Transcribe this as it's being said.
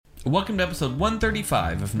Welcome to episode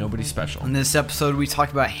 135 of Nobody Special. In this episode, we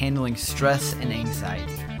talk about handling stress and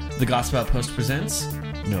anxiety. The Gospel Outpost presents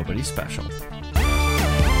Nobody Special.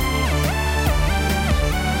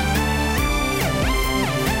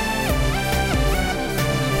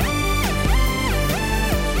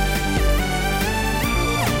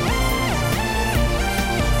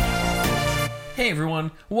 Hey everyone,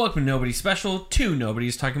 welcome to Nobody Special, two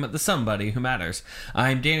Nobodies talking about the somebody who matters.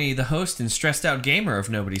 I'm Danny, the host and stressed out gamer of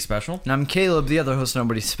Nobody Special. And I'm Caleb, the other host of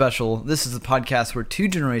Nobody Special. This is a podcast where two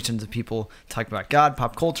generations of people talk about God,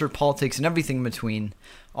 pop culture, politics, and everything in between,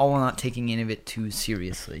 all while not taking any of it too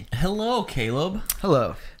seriously. Hello, Caleb.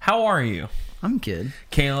 Hello. How are you? I'm good.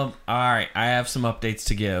 Caleb, alright, I have some updates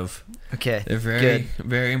to give. Okay, They're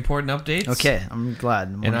very important updates. Okay, I'm glad.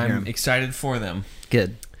 And I'm excited for them.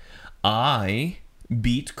 Good. I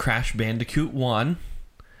beat Crash Bandicoot 1,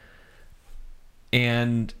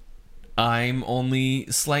 and I'm only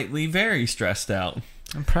slightly very stressed out.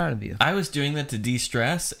 I'm proud of you. I was doing that to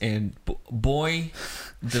de-stress, and boy,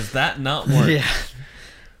 does that not work. Yeah.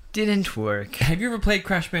 Didn't work. Have you ever played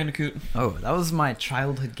Crash Bandicoot? Oh, that was my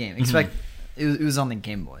childhood game. It was on the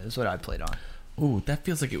Game Boy. That's what I played on. Ooh, that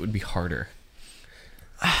feels like it would be harder.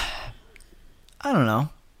 I don't know.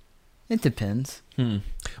 It depends.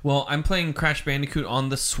 Well, I'm playing Crash Bandicoot on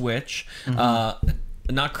the Switch.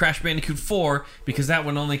 Not Crash Bandicoot 4, because that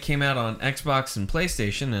one only came out on Xbox and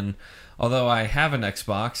PlayStation, and although I have an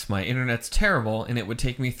Xbox, my internet's terrible, and it would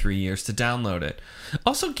take me 3 years to download it.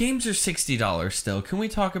 Also, games are $60 still. Can we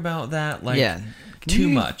talk about that? Too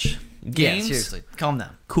much. Games? Yeah, seriously. Calm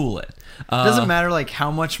down. Cool it. It doesn't matter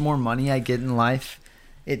how much more money I get in life.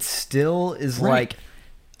 It still is right.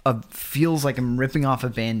 feels like I'm ripping off a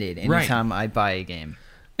Band-Aid anytime I buy a game.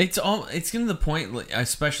 It's getting to the point,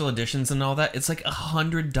 special editions and all that, it's like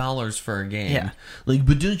 $100 for a game. Yeah.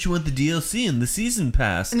 But don't you want the DLC and the season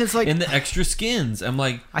pass? And it's and the extra skins. I'm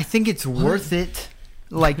like, I think it's worth it.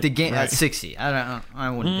 The game at 60. I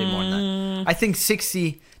wouldn't pay more than that. I think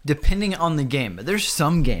 60, depending on the game. But there's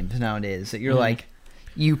some games nowadays that you're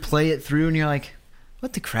you play it through and you're like,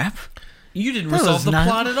 what the crap? You didn't resolve the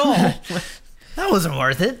plot at all. That wasn't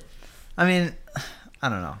worth it. I mean, I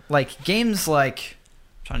don't know. Games I'm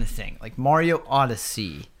trying to think. Mario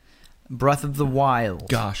Odyssey, Breath of the Wild.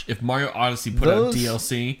 Gosh, if Mario Odyssey put out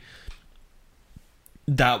DLC,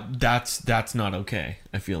 that's not okay,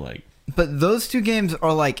 I feel like. But those two games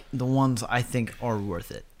are the ones I think are worth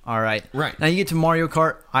it. All right. Right. Now you get to Mario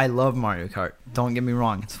Kart. I love Mario Kart. Don't get me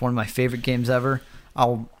wrong. It's one of my favorite games ever.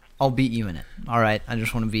 I'll beat you in it. All right. I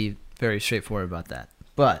just want to be very straightforward about that.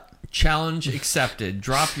 But challenge accepted.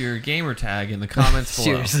 Drop your gamer tag in the comments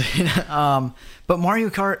below. Seriously. But Mario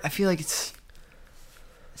Kart, I feel like is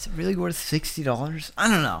it really worth $60? I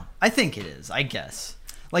don't know. I think it is, I guess.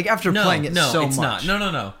 After playing it so it's much.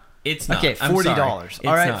 No. It's not. Okay, $40.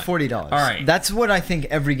 All right, $40. All right. That's what I think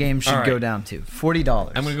every game should go down to.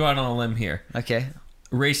 $40. I'm going to go out on a limb here. Okay.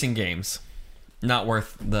 Racing games. Not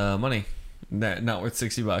worth the money. Not worth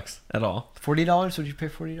 $60 at all. $40? Would you pay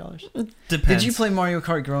 $40? Depends. Did you play Mario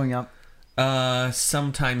Kart growing up?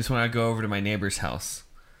 Sometimes when I go over to my neighbor's house.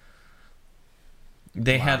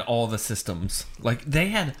 They had all the systems. They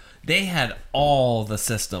had all the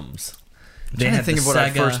systems. They had think the of what Sega, I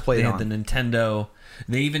first played on. They had the Nintendo.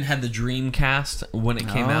 They even had the Dreamcast when it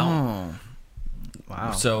came out.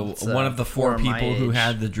 Wow. So one of the four people who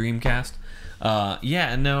had the Dreamcast.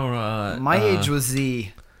 My age was the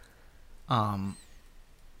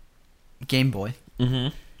Game Boy.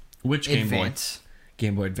 Mm-hmm. Which Game Advance. Boy?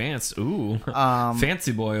 Game Boy Advance. Ooh.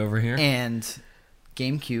 Fancy boy over here. And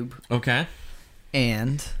GameCube. Okay.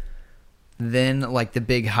 And then the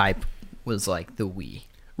big hype was the Wii.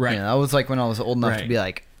 Right. That was when I was old enough to be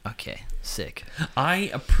okay, sick. I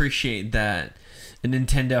appreciate that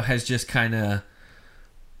Nintendo has just kind of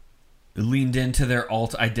leaned into their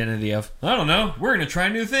alt identity of, I don't know, we're going to try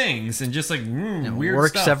new things and just weird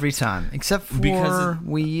works stuff. Every time, except for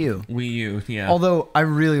Wii U. Wii U, yeah. Although I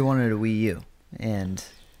really wanted a Wii U and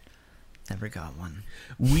never got one.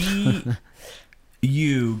 Wii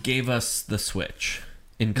U gave us the Switch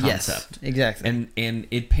in concept. Yes, exactly. And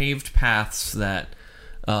it paved paths that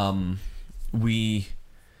we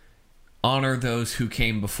honor those who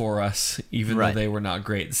came before us, even though they were not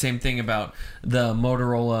great. The same thing about the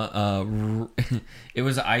Motorola. It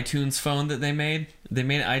was an iTunes phone that they made. They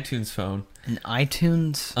made an iTunes phone. An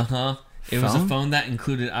iTunes? It was a phone that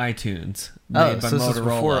included iTunes. Made by Motorola. This was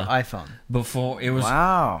before iPhone. Before it was.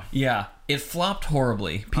 Wow. Yeah, it flopped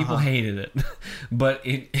horribly. People hated it, but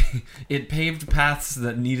it paved paths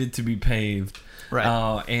that needed to be paved.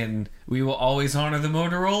 Right. And we will always honor the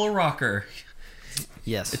Motorola rocker.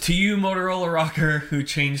 Yes. To you, Motorola rocker, who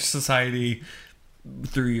changed society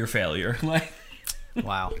through your failure. Like,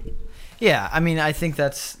 Wow. Yeah, I mean, I think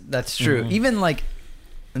that's true. Even like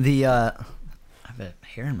the I have a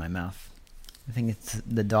hair in my mouth. I think it's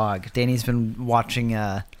the dog. Danny's been watching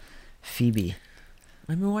Phoebe.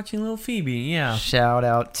 I've been watching little Phoebe. Yeah. Shout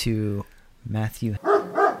out to Matthew.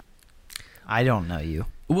 I don't know you.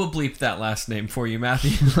 We'll bleep that last name for you,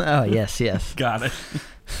 Matthew. Oh, yes. Got it.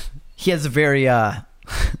 He has a very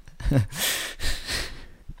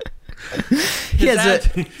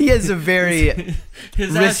he has a very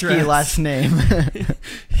his risky address. last name.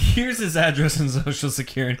 Here's his address and social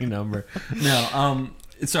security number. No,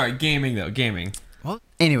 sorry, gaming though, gaming. Well,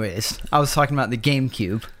 anyways, I was talking about the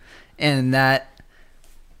GameCube, and that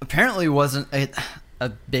apparently wasn't a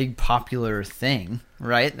big popular thing,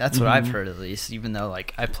 right? That's what I've heard, at least, even though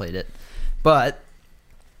like I played it. But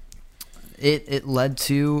it led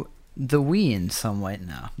to the Wii in some way.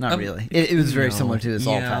 No, not really. It was very similar to this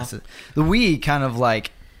all past. The Wii kind of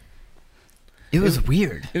like it was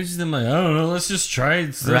weird. It was just them like, I don't know, let's just try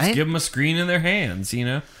it. Let's give them a screen in their hands, you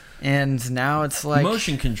know? And now it's like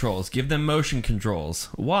motion controls. Give them motion controls.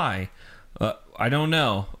 Why? I don't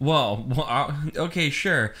know. Well, okay,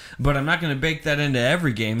 sure, but I'm not going to bake that into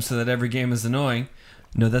every game so that every game is annoying.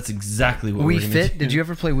 No, that's exactly what Wii we're going to Fit. do. Did you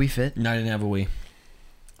ever play Wii Fit? No, I didn't have a Wii.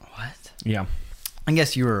 What? Yeah. I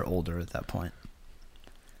guess you were older at that point.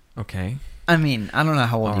 Okay. I mean, I don't know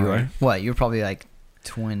how old All you right. were. What? You were probably like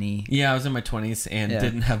 20. Yeah, I was in my 20s and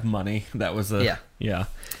didn't have money. That was a yeah.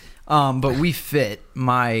 But Wii Fit,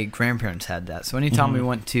 my grandparents had that. So anytime we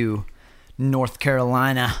went to North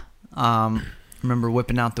Carolina, remember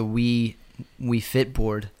whipping out the Wii Fit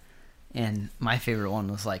board, and my favorite one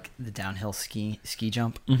was like the downhill ski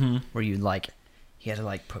jump, where you had to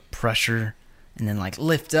like put pressure and then like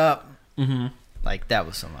lift up. Like that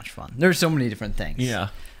was so much fun. There's so many different things. Yeah.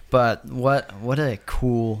 But what a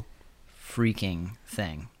cool freaking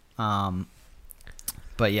thing.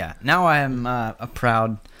 But yeah, now I am a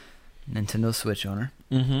proud Nintendo Switch owner.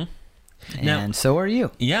 And Now, so are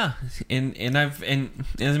you. Yeah, and as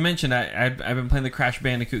I mentioned, I've been playing the Crash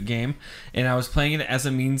Bandicoot game, and I was playing it as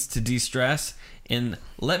a means to de-stress. And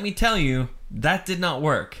let me tell you, that did not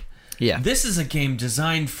work. Yeah. This is a game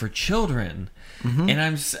designed for children. And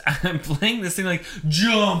I'm playing this thing like,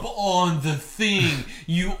 jump on the thing,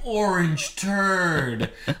 you orange turd.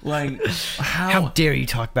 Like, How dare you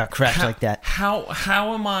talk about Crash like that?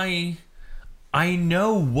 How am I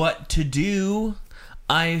know what to do.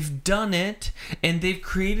 I've done it, and they've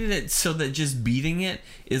created it so that just beating it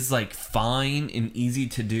is like fine and easy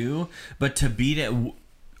to do, but to beat it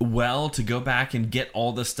well, to go back and get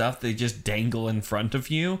all the stuff they just dangle in front of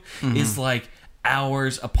you is like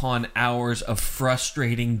hours upon hours of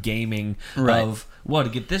frustrating gaming. Of, well, to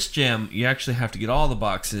get this gem, you actually have to get all the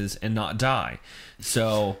boxes and not die.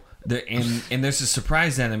 So and there's a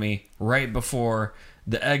surprise enemy right before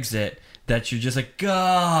the exit that you're just like,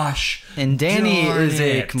 gosh. And Danny is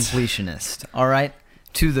a it. completionist, all right?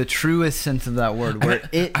 To the truest sense of that word, where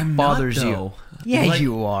I'm bothers not, you. though. Yeah, Like,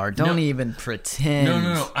 you are. Don't even pretend.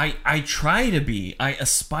 No. I try to be. I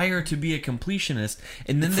aspire to be a completionist.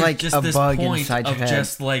 And then It's there's like just a this bug point inside your of head.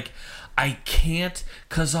 just like, I can't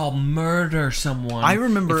because I'll murder someone I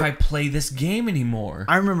remember- if I play this game anymore.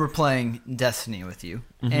 I remember playing Destiny with you,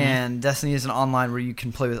 and Destiny is an online where you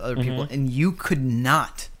can play with other people, and you could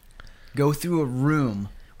not go through a room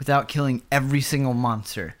without killing every single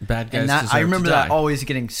monster. Bad guys And that, deserve I remember to that die. always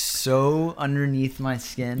getting so underneath my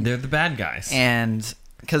skin. They're the bad guys. And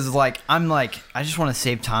because I'm like, I just want to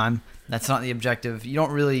save time. That's not the objective. You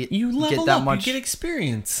don't really you level get that up, much. you get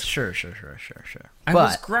experience. Sure. I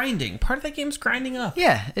was grinding. Part of that game's grinding up.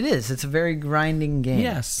 Yeah, it is. It's a very grinding game.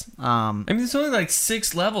 Yes. I mean, there's only like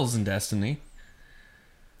 6 levels in Destiny.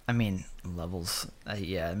 I mean, levels.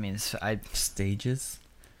 Yeah, I mean, Stages.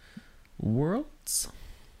 Worlds.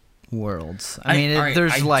 I mean, alright,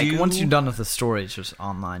 there's I like do- once you're done with the story, it's just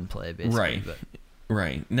online play basically. Right. But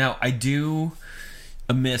Right. Now, I do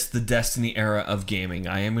miss the Destiny era of gaming.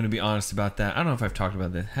 I am going to be honest about that. I don't know if I've talked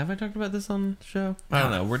about this. Have I talked about this on the show? I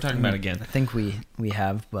don't know. We're talking about it again. I think we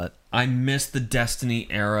have, but I miss the Destiny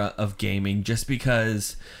era of gaming just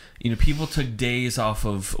because, people took days off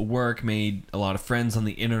of work, made a lot of friends on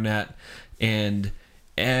the internet, and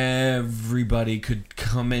everybody could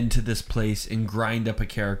come into this place and grind up a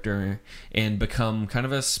character and become kind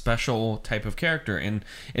of a special type of character. And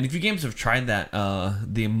if you games have tried that,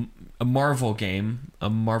 a Marvel game, a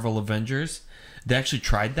Marvel Avengers, they actually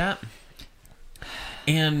tried that.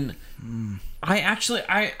 And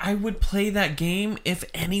I would play that game if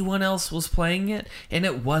anyone else was playing it and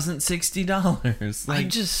it wasn't $60.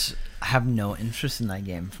 I have no interest in that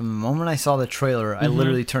game. From the moment I saw the trailer, I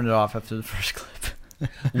literally turned it off after the first clip.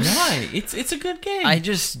 Why? It's a good game. I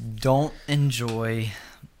just don't enjoy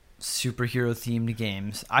superhero themed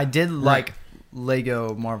games. I did like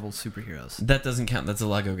Lego Marvel Superheroes. That doesn't count. That's a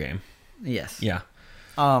Lego game. Yes. Yeah.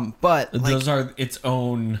 But like, those are its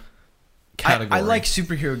own category. I like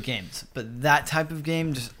superhero games, but that type of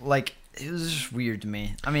game just like it was just weird to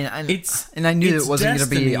me. I mean, I knew it wasn't going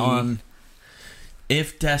to be on.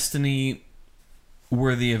 If Destiny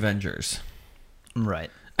were the Avengers, right?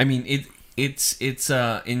 I mean, it's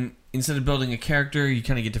instead of building a character, you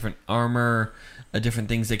kind of get different armor, different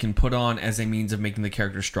things they can put on as a means of making the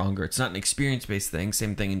character stronger. It's not an experience-based thing.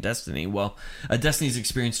 Same thing in Destiny. Well, Destiny's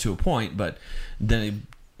experience to a point, but then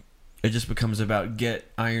it just becomes about get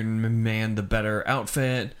Iron Man the better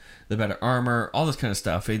outfit, the better armor, all this kind of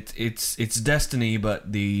stuff. It's Destiny,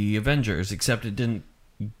 but the Avengers, except it didn't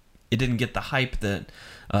get the hype that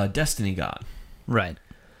Destiny got. Right.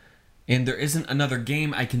 And there isn't another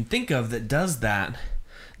game I can think of that does that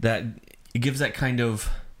it gives that kind of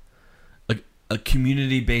a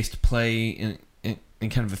community-based play and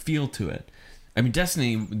kind of a feel to it. I mean,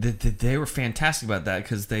 Destiny, they were fantastic about that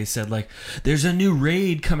because they said, like, there's a new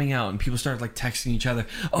raid coming out, and people started, like, texting each other.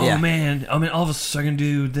 Oh, man, I mean, all of us are going to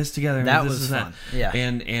do this together. That this was fun. That. Yeah.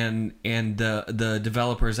 And the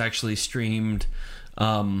developers actually streamed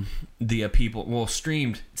the people. Well,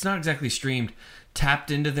 streamed. It's not exactly streamed. Tapped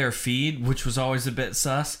into their feed, which was always a bit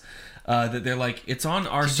sus. That they're like, it's on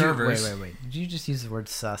our servers. Wait. Did you just use the word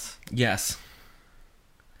sus? Yes.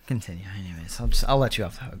 Continue. Anyways, I'll let you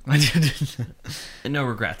off the hook. No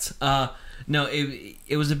regrets. No,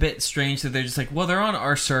 it was a bit strange that they're just like, well, they're on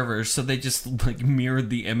our servers, so they just like mirrored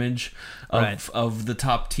the image of the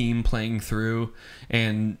top team playing through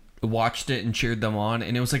and watched it and cheered them on,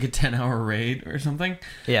 and it was like a 10-hour raid or something.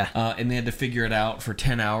 Yeah. And they had to figure it out for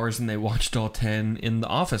 10 hours, and they watched all 10 in the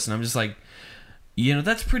office, and I'm just like,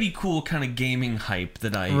 that's pretty cool kind of gaming hype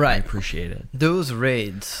that I appreciated. Those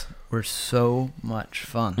raids were so much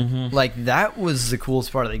fun. Mm-hmm. Like, that was the coolest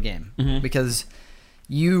part of the game. Mm-hmm. Because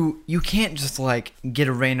you can't just, like, get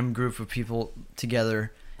a random group of people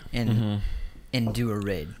together and do a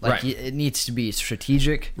raid. Like, it needs to be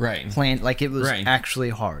strategic, planned. Like, it was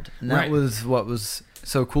actually hard. And that was what was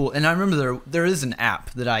so cool. And I remember there is an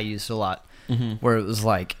app that I used a lot where it was,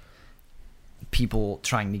 like, people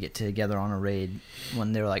trying to get together on a raid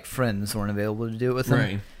when they were, like, friends weren't available to do it with them.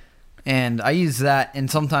 Right. And I use that, and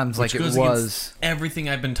sometimes which like goes it was everything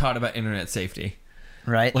I've been taught about internet safety.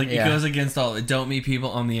 Right? Like, it goes against all. Don't meet people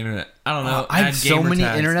on the internet. I don't know. I have so many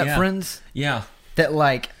internet friends. Yeah. That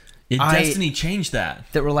like Destiny changed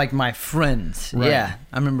that. That were like my friends. Right. Yeah.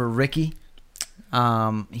 I remember Ricky.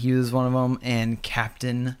 He was one of them, and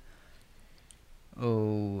Captain.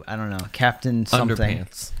 Oh, I don't know. Captain something.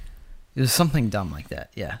 Underpants. It was something dumb like that.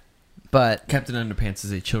 Yeah. But Captain Underpants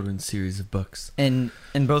is a children's series of books. And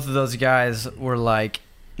both of those guys were like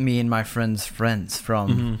me and my friends' friends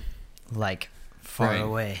from like far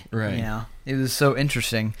away. Right. You know? It was so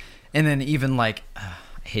interesting. And then even like I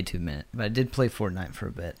hate to admit it, but I did play Fortnite for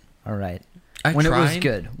a bit. All right. When it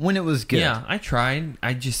was good. Yeah, I tried.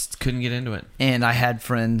 I just couldn't get into it. And I had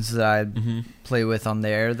friends that I'd play with on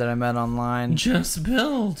there that I met online. Just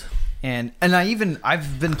build. And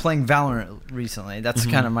I've been playing Valorant recently. That's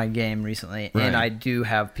kind of my game recently. Right. And I do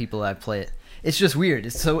have people that play it. It's just weird.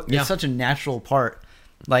 It's such a natural part.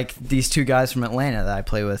 Like these two guys from Atlanta that I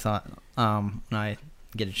play with when I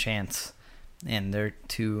get a chance. And they're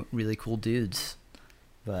two really cool dudes.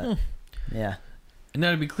 But yeah. And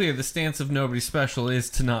now to be clear, the stance of Nobody Special is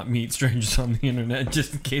to not meet strangers on the internet,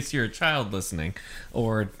 just in case you're a child listening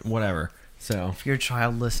or whatever. So if you're a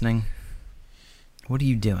child listening, what are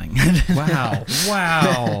you doing? Wow.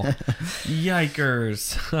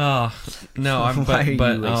 Yikers. Oh, no, I'm Why are you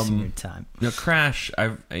wasting your time? No, Crash,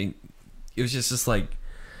 it was just like,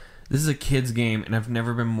 this is a kid's game, and I've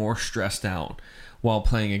never been more stressed out while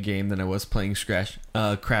playing a game than I was playing Crash.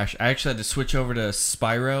 I actually had to switch over to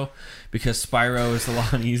Spyro because Spyro is a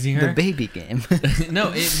lot easier. The baby game.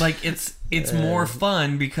 No, it's more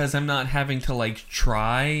fun because I'm not having to like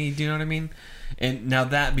try. Do you know what I mean? And now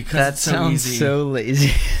because it's so easy. That sounds so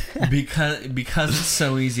lazy. because it's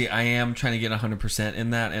so easy, I am trying to get 100%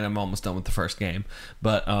 in that, and I'm almost done with the first game.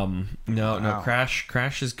 But no,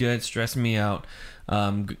 Crash is good. It's stressing me out.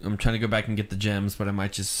 I'm trying to go back and get the gems, but I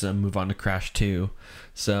might just move on to Crash 2.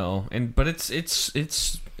 So, but it's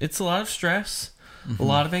a lot of stress, a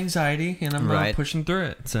lot of anxiety, and I'm pushing through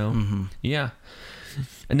it. So, yeah.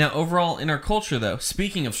 And now, overall in our culture, though,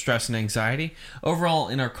 speaking of stress and anxiety, overall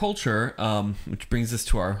in our culture, which brings us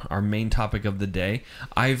to our main topic of the day,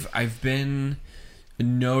 I've been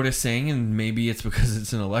noticing, and maybe it's because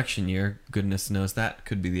it's an election year, goodness knows that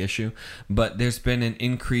could be the issue, but there's been an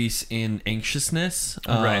increase in anxiousness,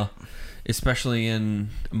 Right. especially in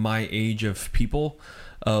my age of people.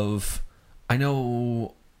 I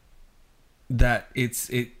know that it's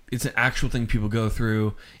an actual thing people go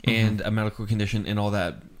through, and a medical condition and all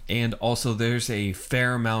that, and also there's a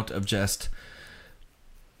fair amount of just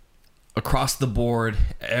across the board,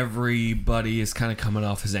 everybody is kind of coming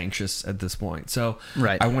off as anxious at this point. So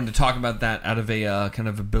Right. I wanted to talk about that out of a kind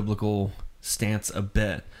of a biblical stance a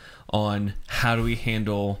bit on how do we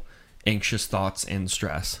handle anxious thoughts and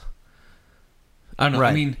stress. I don't know. I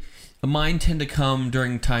Right. mean, mine tend to come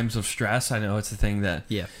during times of stress. I know it's a thing that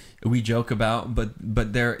Yeah. we joke about,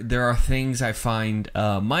 but there are things I find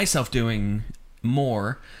myself doing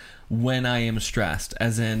more when I am stressed,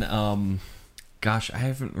 as in gosh, I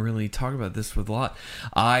haven't really talked about this with a lot.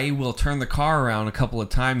 I will turn the car around a couple of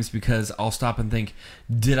times because I'll stop and think,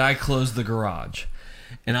 did I close the garage?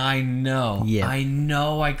 And I know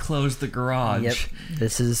I closed the garage. Yep.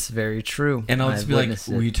 This is very true. And I'll I've just be like, witnessed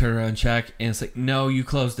it. will you turn around and check? And it's like, no, you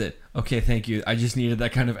closed it. Okay, thank you. I just needed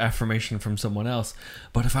that kind of affirmation from someone else.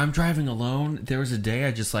 But if I'm driving alone, there was a day I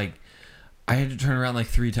had to turn around like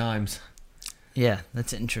 3 times. Yeah,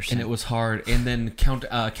 that's interesting. And it was hard. And then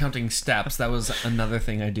counting steps, that was another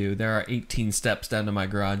thing I do. There are 18 steps down to my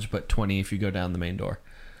garage, but 20 if you go down the main door.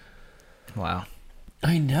 Wow.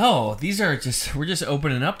 I know. We're just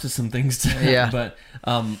opening up to some things today. Yeah. But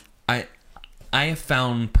I have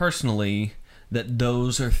found personally that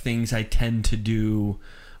those are things I tend to do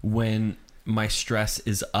when my stress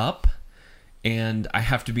is up, and I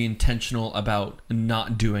have to be intentional about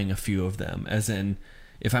not doing a few of them. As in,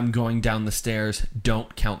 if I'm going down the stairs,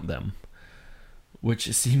 don't count them,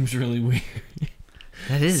 which seems really weird.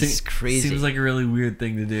 That is crazy. Seems like a really weird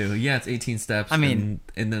thing to do. Yeah, it's 18 steps. I mean,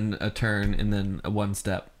 and then a turn, and then a 1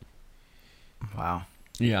 step. Wow.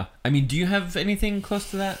 Yeah. I mean, do you have anything close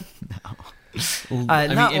to that? No. Not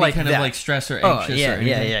any like kind that. of like stress or Oh, anxious yeah, or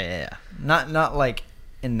anything? yeah. Not like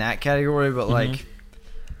in that category, but like,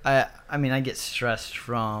 I mean, I get stressed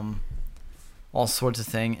from all sorts of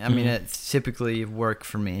things. I mean, it's typically work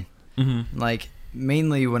for me. Mm-hmm. Like,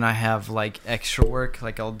 mainly when I have like extra work,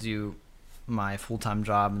 like I'll do my full-time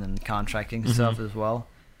job and then contracting stuff as well.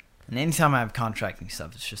 And anytime I have contracting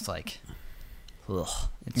stuff, it's just like, ugh,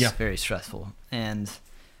 it's very stressful. And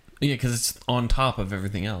Yeah, because it's on top of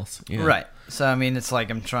everything else. Yeah. right. So I mean, it's like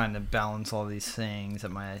I'm trying to balance all these things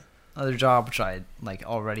at my other job, which I like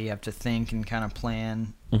already have to think and kind of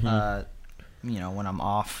plan. You know, when I'm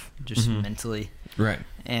off, just mentally. Right.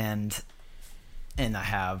 And I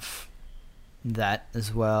have that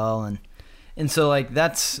as well, and so like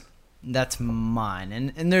that's mine,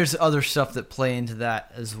 and there's other stuff that play into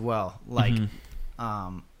that as well, like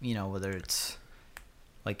you know, whether it's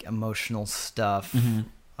like emotional stuff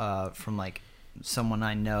from like someone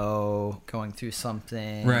I know going through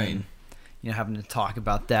something, Right. and, you know, having to talk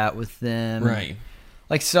about that with them, Right.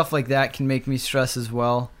 like stuff like that can make me stress as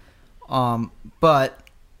well. But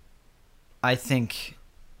I think,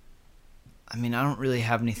 I mean, I don't really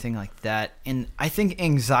have anything like that. And I think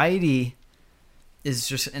anxiety is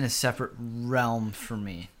just in a separate realm for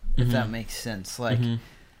me, if that makes sense. Like,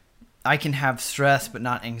 I can have stress but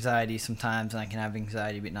not anxiety sometimes, and I can have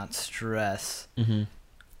anxiety but not stress.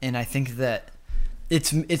 And I think that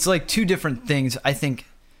it's like two different things. I think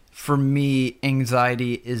for me,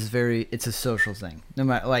 anxiety is it's a social thing. No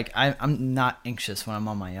matter, like, I'm not anxious when I'm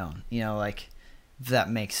on my own, you know, like, if that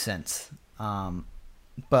makes sense.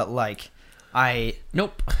 But like,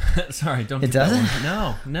 Nope. Sorry, don't. It do that doesn't?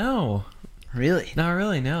 one. No. Really? Not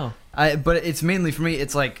really, no. But it's mainly for me,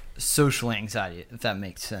 it's like social anxiety, if that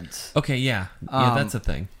makes sense. Okay, yeah. Yeah, that's a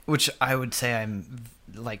thing. Which I would say I'm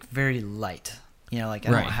like very light. You know, like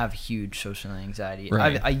I Right. don't have huge social anxiety.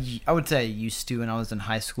 Right. I would say I used to when I was in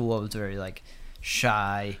high school. I was very like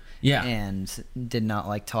shy. Yeah. And did not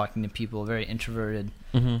like talking to people. Very introverted.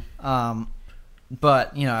 Mm-hmm.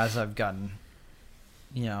 But you know, as I've gotten,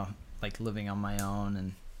 you know, like living on my own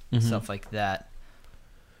and stuff like that,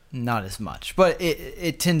 not as much. But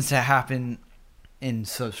it tends to happen in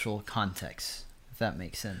social contexts, if that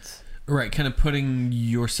makes sense. Right, kind of putting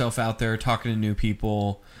yourself out there, talking to new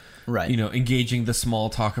people. Right. You know, engaging the small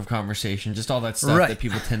talk of conversation, just all that stuff Right. that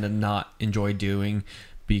people tend to not enjoy doing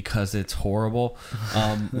because it's horrible.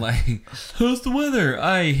 Like, how's the weather?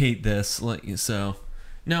 I hate this. Like, so,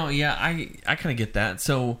 no, yeah, I kind of get that.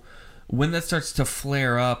 So, when that starts to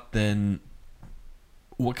flare up, then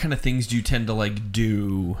what kind of things do you tend to like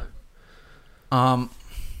do?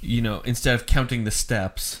 You know, instead of counting the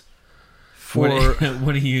steps, what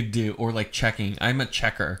do you do? Or like checking? I'm a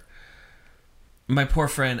checker. My poor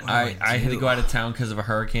friend, I had to do. go out of town because of a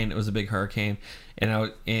hurricane. It was a big hurricane,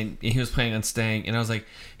 and he was planning on staying. And I was like,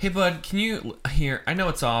 "Hey, bud, can you here? I know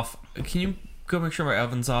it's off. Can you go make sure my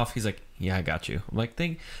oven's off?" He's like, "Yeah, I got you." I'm like,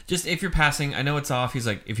 just if you're passing, I know it's off." He's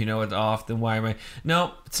like, "If you know it's off, then why am I?"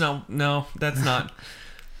 No, it's not. No, that's not.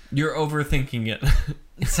 You're overthinking it.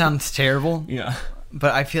 It sounds terrible. Yeah,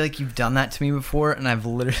 but I feel like you've done that to me before, and I've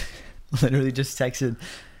literally just texted,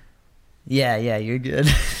 "Yeah, you're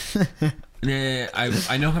good." yeah.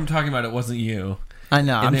 I know who I'm talking about. It wasn't you. I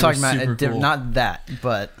know. And I'm they talking were about super cool. Not that,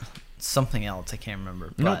 but something else. I can't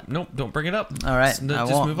remember. But, Nope. Don't bring it up. All right. Just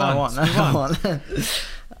move on. Just move on.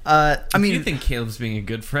 I mean, if you think Caleb's being a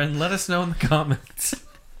good friend, let us know in the comments.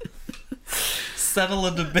 Settle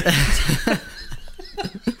a debate.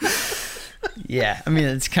 yeah. I mean,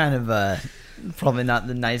 it's kind of probably not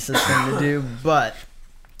the nicest thing to do, but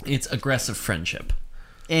it's aggressive friendship.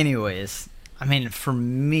 Anyways, I mean, for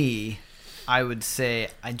me, I would say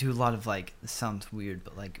I do a lot of like. This sounds weird,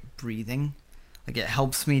 but like breathing, like it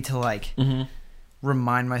helps me to like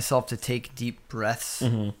remind myself to take deep breaths,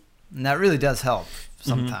 and that really does help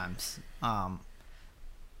sometimes.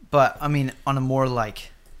 But I mean, on a more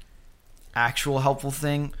like actual helpful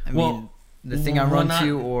thing, I mean, the thing I run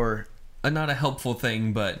to, or not a helpful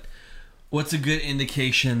thing, but what's a good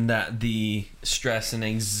indication that the stress and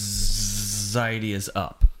anxiety is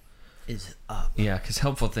up? Yeah, because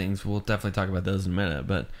helpful things, we'll definitely talk about those in a minute.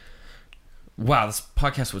 But wow, this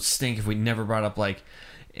podcast would stink if we never brought up like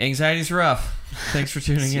anxiety's rough. Thanks for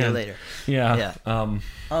tuning in. See you later. Yeah. I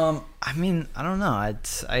mean, I don't know. I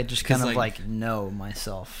just kind of like know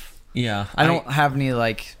myself. Yeah. I don't have any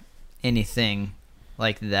like anything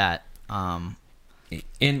like that. And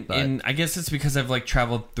I guess it's because I've like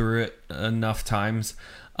traveled through it enough times.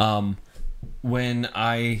 When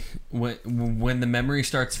the memory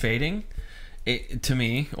starts fading, to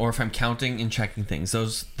me, or if I'm counting and checking things,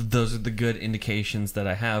 those are the good indications that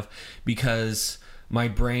I have, because my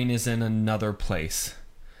brain is in another place,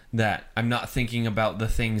 that I'm not thinking about the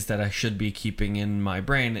things that I should be keeping in my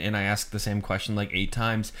brain, and I ask the same question like 8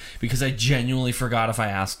 times because I genuinely forgot if I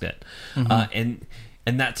asked it. And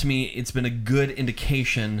that to me, it's been a good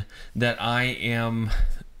indication that I am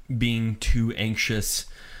being too anxious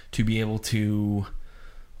to be able to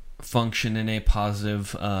function in a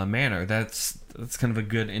positive manner. That's kind of a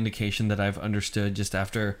good indication that I've understood just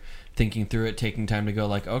after thinking through it, taking time to go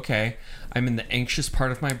like, okay, I'm in the anxious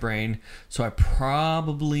part of my brain, so I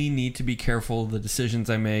probably need to be careful of the decisions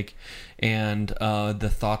I make and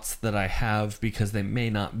the thoughts that I have, because they may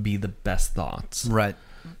not be the best thoughts. Right.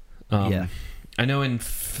 Yeah. I know in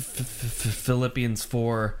Philippians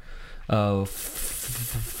 4,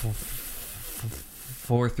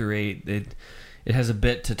 4 through 8, it has a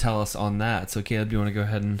bit to tell us on that. So Caleb, do you want to go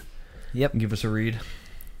ahead and give us a read?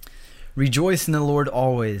 Rejoice in the Lord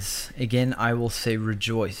always. Again, I will say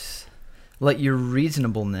rejoice. Let your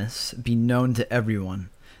reasonableness be known to everyone.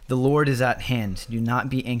 The Lord is at hand. Do not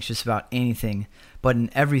be anxious about anything, but in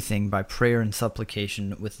everything by prayer and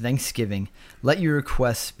supplication with thanksgiving, let your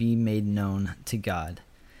requests be made known to God.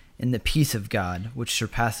 And the peace of God, which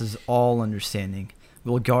surpasses all understanding,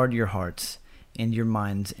 will guard your hearts and your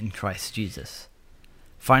minds in Christ Jesus.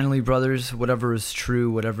 Finally, brothers, whatever is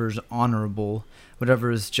true, whatever is honorable,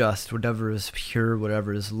 whatever is just, whatever is pure,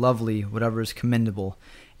 whatever is lovely, whatever is commendable,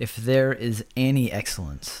 if there is any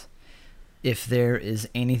excellence, if there is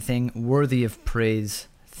anything worthy of praise,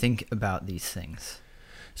 think about these things.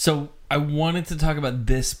 So I wanted to talk about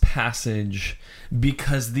this passage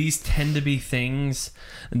because these tend to be things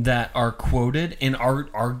that are quoted and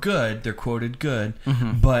are good. They're quoted good,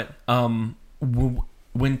 but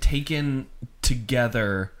when taken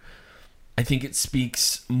together, I think it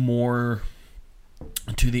speaks more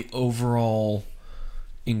to the overall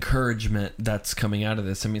encouragement that's coming out of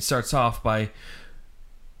this. I mean, it starts off by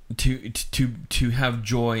to have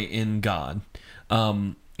joy in God,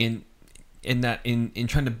 in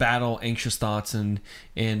trying to battle anxious thoughts and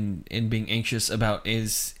being anxious about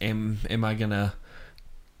am I gonna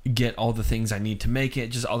get all the things I need to make it,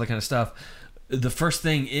 just all that kind of stuff. The first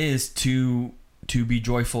thing is to be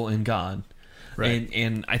joyful in God. Right.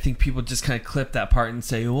 And I think people just kind of clip that part and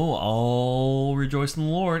say, "Oh, I'll rejoice in the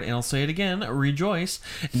Lord," and I'll say it again, "Rejoice,"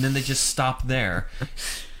 and then they just stop there.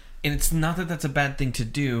 And it's not that that's a bad thing to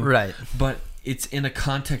do, right? But it's in a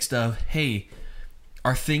context of, hey,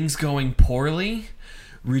 are things going poorly?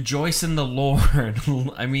 Rejoice in the Lord.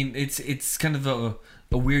 I mean, it's kind of a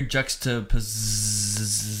weird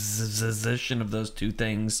juxtaposition of those two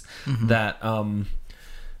things that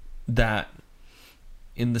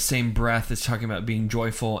in the same breath is talking about being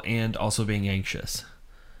joyful and also being anxious.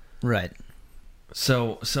 Right.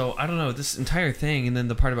 So I don't know, this entire thing, and then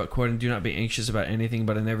the part about quoting, do not be anxious about anything,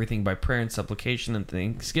 but in everything by prayer and supplication and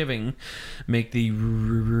thanksgiving, make the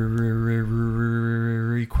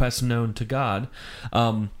request known to God.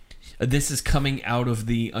 This is coming out of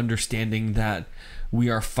the understanding that we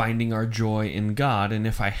are finding our joy in God, and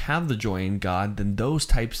if I have the joy in God, then those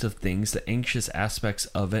types of things, the anxious aspects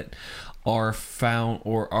of it, are found,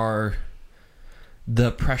 or are,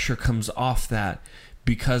 the pressure comes off that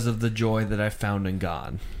because of the joy that I found in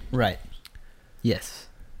God. Right. Yes.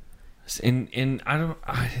 And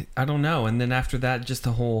I don't know. And then after that, just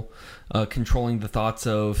the whole controlling the thoughts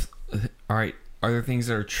of, all right, are there things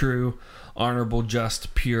that are true, honorable,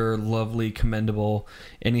 just, pure, lovely, commendable,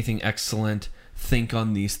 anything excellent? Think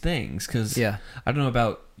on these things, because I don't know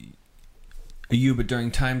about you, but during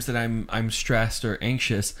times that I'm stressed or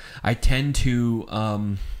anxious, I tend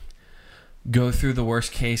to go through the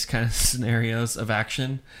worst case kind of scenarios of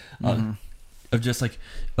action, of just like,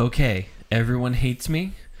 okay, everyone hates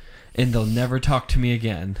me and they'll never talk to me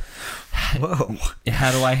again. Whoa.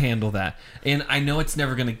 How do I handle that? And I know it's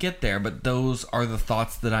never going to get there, but those are the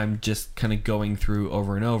thoughts that I'm just kind of going through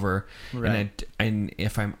over and over. Right. And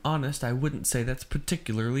if I'm honest, I wouldn't say that's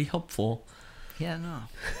particularly helpful. Yeah, no.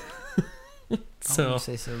 So, I wouldn't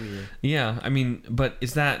say so either. Yeah, I mean, but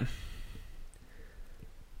is that...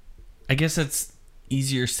 I guess that's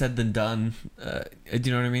easier said than done. Do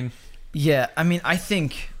you know what I mean? Yeah, I mean, I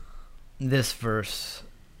think this verse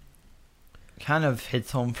kind of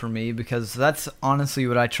hits home for me, because that's honestly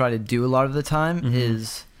what I try to do a lot of the time,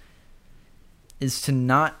 is to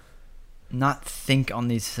not think on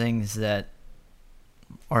these things that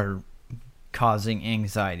are causing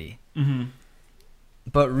anxiety.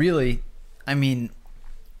 But really, I mean,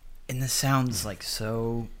 and this sounds like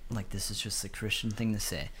so, like this is just the Christian thing to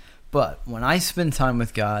say, but when I spend time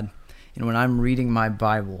with God and when I'm reading my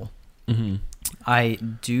Bible, I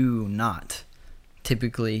do not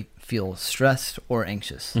typically feel stressed or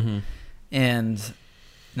anxious. And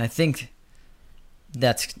I think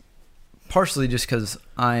that's partially just because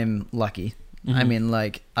I'm lucky. I mean,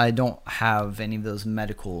 like, I don't have any of those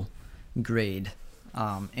medical grade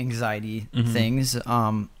anxiety things.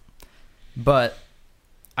 But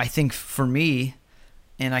I think for me,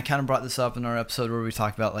 and I kind of brought this up in our episode where we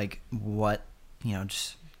talked about, like, what, you know,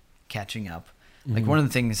 just catching up. Like, one of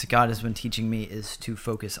the things God has been teaching me is to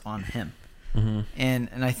focus on Him. And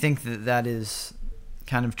I think that is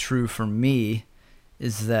kind of true for me,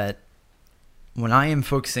 is that when I am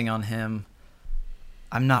focusing on Him,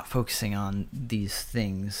 I'm not focusing on these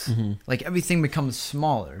things. Like, everything becomes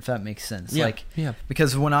smaller, if that makes sense.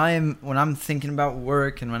 Because when I'm thinking about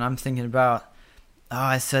work, and when I'm thinking about, oh,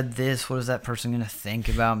 I said this, what is that person going to think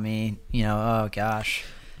about me? You know, oh gosh.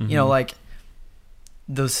 You know, like,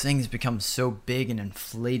 those things become so big and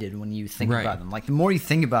inflated when you think about them. Like, the more you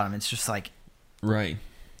think about them, it's just like,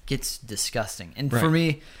 gets disgusting. And for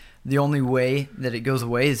me, the only way that it goes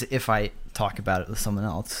away is if I talk about it with someone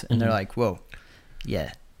else, and they're like, whoa,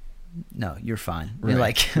 yeah, no, you're fine. You're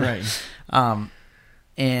like,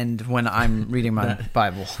 and when I'm reading my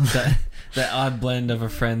Bible, that odd blend of a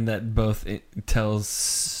friend that both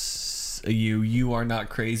tells you are not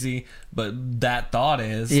crazy, but that thought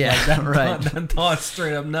is, that thought's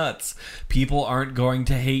straight up nuts. People aren't going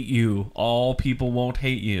to hate you. All people won't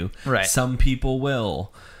hate you. Some people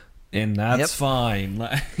will, and that's fine.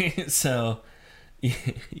 So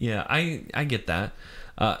yeah, I get that.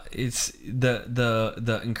 It's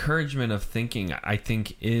the encouragement of thinking, I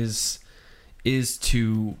think, is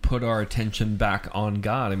to put our attention back on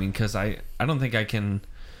God. I mean, because I don't think I can...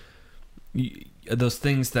 Those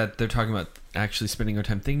things that they're talking about actually spending our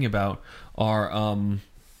time thinking about are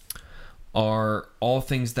all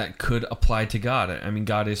things that could apply to God. I mean,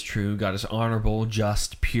 God is true. God is honorable,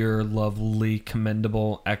 just, pure, lovely,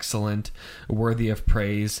 commendable, excellent, worthy of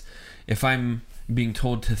praise. If I'm being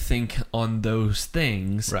told to think on those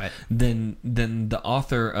things, then the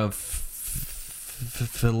author of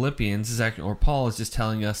Philippians is actually, or Paul is just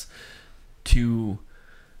telling us to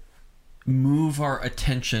move our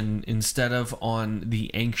attention instead of on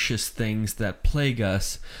the anxious things that plague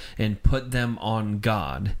us and put them on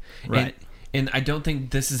God. And I don't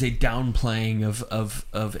think this is a downplaying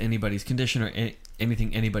of anybody's condition or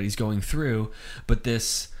anything anybody's going through, but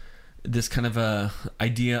this kind of a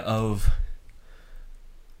idea of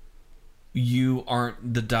you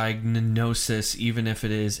aren't the diagnosis, even if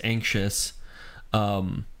it is anxious.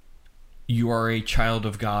 You are a child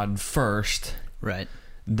of God first,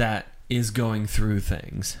 that is going through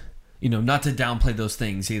things. You know, not to downplay those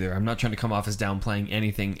things either. I'm not trying to come off as downplaying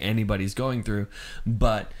anything anybody's going through,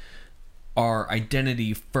 but our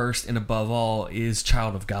identity first and above all is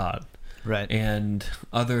child of God. Right. And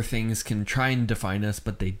other things can try and define us,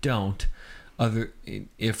 but they don't.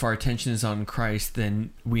 If our attention is on Christ,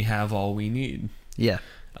 then we have all we need. Yeah.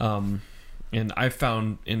 And I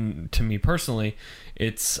found, to me personally,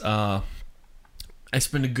 it's I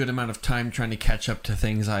spend a good amount of time trying to catch up to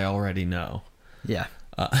things I already know. Yeah.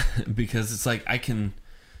 Because it's like I can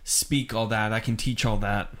speak all that, I can teach all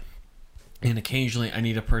that, and occasionally I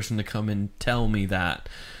need a person to come and tell me that,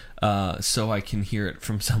 so I can hear it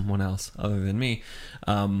from someone else other than me,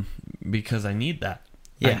 because I need that.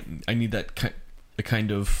 Yeah. I need that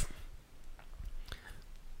kind of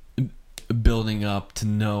building up to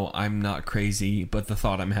know I'm not crazy, but the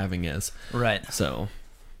thought I'm having is. Right. So.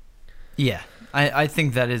 Yeah. I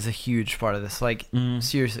think that is a huge part of this. Like,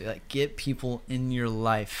 seriously, like, get people in your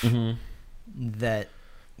life that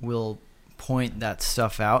will point that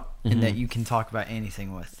stuff out and that you can talk about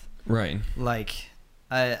anything with. Right. Like,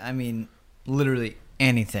 I mean, literally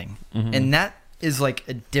anything. And that is, like,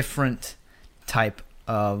 a different type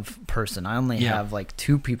of person. I only have, like,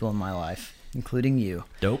 2 people in my life, including you.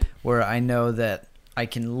 Dope. Where I know that I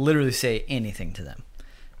can literally say anything to them.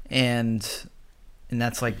 And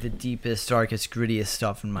that's like the deepest, darkest, grittiest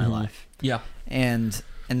stuff in my life. Yeah. And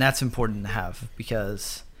that's important to have,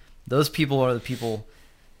 because those people are the people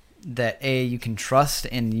that you can trust,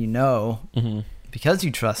 and because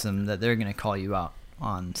you trust them, that they're going to call you out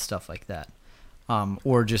on stuff like that,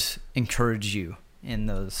 or just encourage you in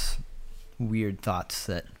those weird thoughts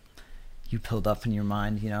that you build up in your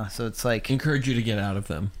mind, So it's like encourage you to get out of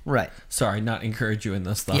them. Right. Sorry, not encourage you in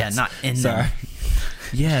those thoughts. Yeah, not in Sorry. them.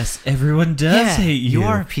 Yes, everyone does hate you. You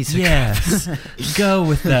are a piece of crap. Go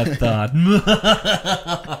with that thought.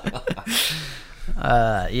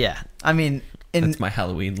 Yeah. I mean, that's my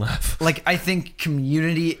Halloween laugh. Like, I think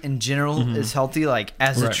community in general is healthy. Like,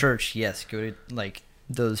 as a church, yes, go to, like,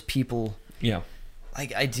 those people. Yeah.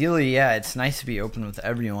 Like, ideally, yeah, it's nice to be open with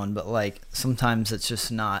everyone, but, like, sometimes it's just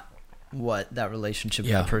not what that relationship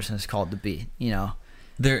with that person is called to be,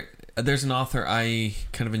 There's an author I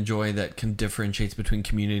kind of enjoy that can differentiates between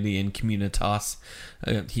community and communitas.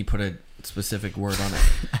 He put a specific word on it.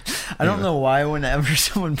 I don't know why whenever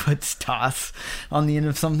someone puts "tas" on the end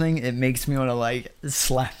of something, it makes me want to, like,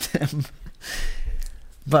 slap them.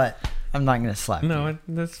 But I'm not going to slap them. No,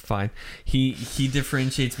 that's fine. He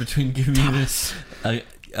differentiates between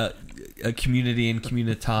a community and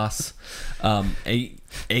communitas.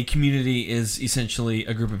 A community is essentially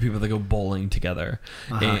a group of people that go bowling together.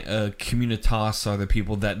 A communitas are the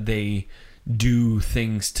people that they do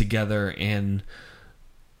things together and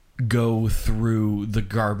go through the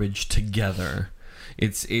garbage together.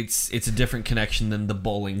 It's a different connection than the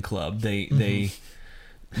bowling club. They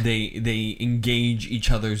engage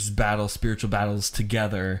each other's spiritual battles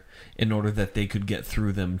together in order that they could get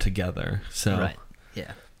through them together. So right.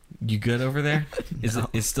 Yeah. You good over there? No.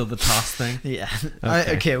 Is still the toss thing? Yeah.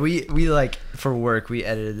 Okay. We like, for work, we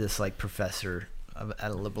edited this, like, professor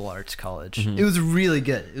at a liberal arts college. It was really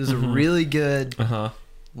good. It was a really good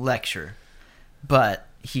lecture, but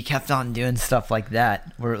he kept on doing stuff like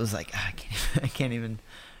that where it was like, I can't even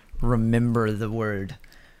remember the word,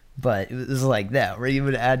 but it was like that where you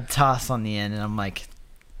would add "toss" on the end, and I'm like,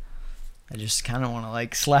 I just kind of want to,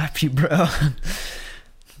 like, slap you, bro.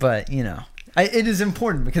 But it is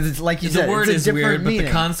important because it's like you said, the word it's a is different weird, meaning. but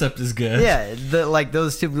the concept is good. Yeah, like,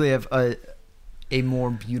 those typically have a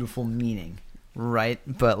more beautiful meaning, right?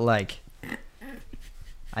 But, like,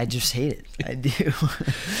 I just hate it. I do.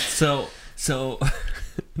 So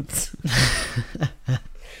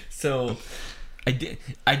I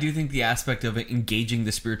do think the aspect of it, engaging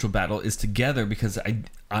the spiritual battle, is together, because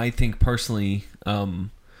I think personally,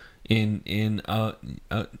 in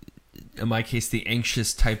my case, the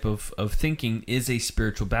anxious type of thinking is a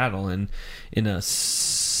spiritual battle, and in a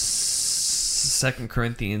 2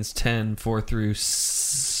 Corinthians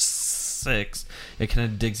 10:4-6, it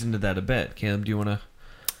kind of digs into that a bit. Caleb, do you want to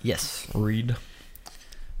read?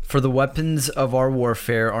 For the weapons of our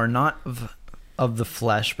warfare are not of the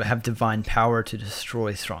flesh, but have divine power to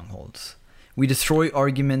destroy strongholds. We destroy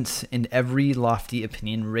arguments and every lofty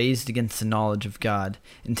opinion raised against the knowledge of God,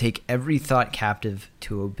 and take every thought captive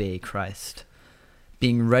to obey Christ,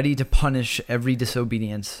 being ready to punish every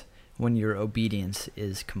disobedience when your obedience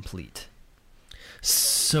is complete.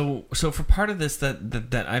 So for part of this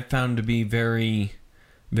that I found to be very,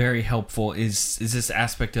 very helpful is this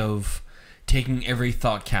aspect of taking every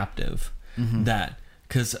thought captive. That,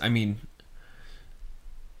 because, I mean,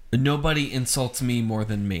 nobody insults me more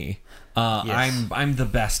than me. Yes. I'm the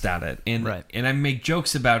best at it, and I make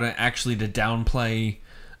jokes about it actually to downplay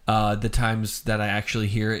the times that I actually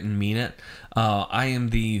hear it and mean it. I am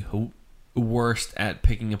the worst at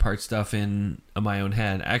picking apart stuff in my own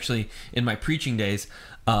head. Actually, in my preaching days,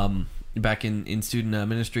 back in student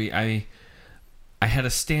ministry, I had a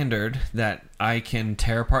standard that I can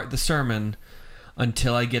tear apart the sermon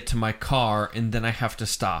until I get to my car, and then I have to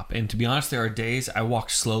stop. And to be honest, there are days I walk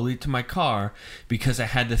slowly to my car because I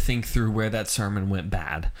had to think through where that sermon went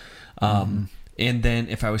bad. And then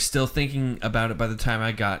if I was still thinking about it by the time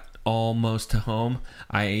I got almost to home,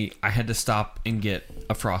 I had to stop and get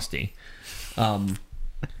a Frosty.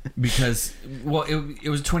 Because, well, it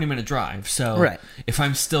was a 20-minute drive. So Right. if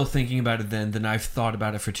I'm still thinking about it then I've thought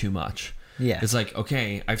about it for too much. Yeah. It's like,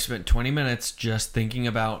 okay, I've spent 20 minutes just thinking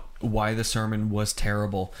about why the sermon was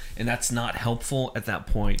terrible, and that's not helpful at that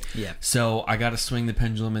point. Yeah. So I got to swing the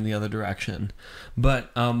pendulum in the other direction. But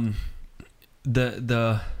I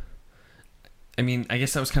mean, I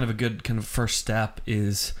guess that was kind of a good kind of first step,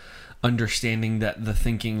 is understanding that the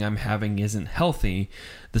thinking I'm having isn't healthy.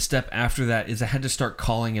 The step after that is I had to start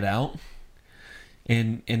calling it out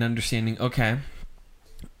and understanding, okay,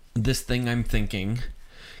 this thing I'm thinking,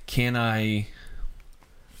 can I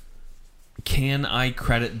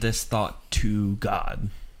credit this thought to God?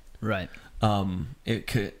 Right.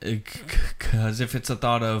 Because if it's a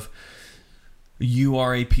thought of, you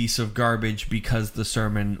are a piece of garbage because the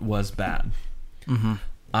sermon was bad,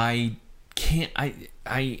 I can't. I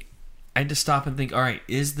had to stop and think, all right,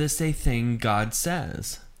 is this a thing God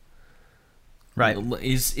says? Right.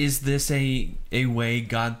 Is this a way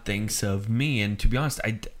God thinks of me? And to be honest,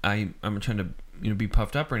 I'm not trying to be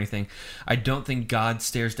puffed up or anything. I don't think God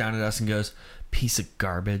stares down at us and goes, piece of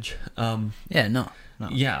garbage. Yeah. No.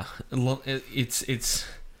 Yeah. It's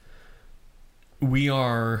we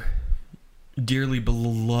are dearly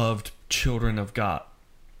beloved children of God.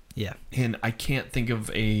 Yeah. And I can't think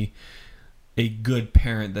of a good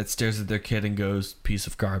parent that stares at their kid and goes, piece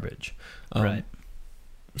of garbage. Right.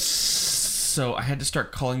 So I had to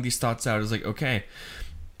start calling these thoughts out. It was like, okay,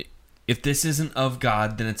 if this isn't of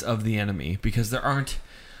God, then it's of the enemy, because there aren't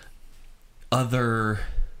other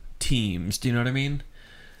teams. Do you know what I mean?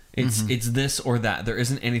 It's this or that. There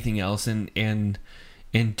isn't anything else. And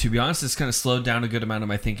to be honest, it's kind of slowed down a good amount of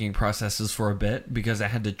my thinking processes for a bit, because I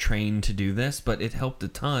had to train to do this, but it helped a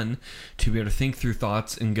ton to be able to think through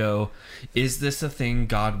thoughts and go, is this a thing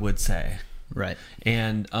God would say? Right.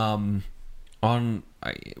 And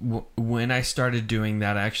when I started doing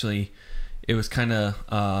that, actually, it was kind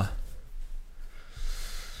of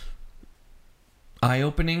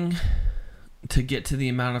eye-opening to get to the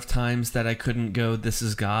amount of times that I couldn't go, this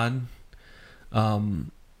is God,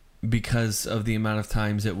 because of the amount of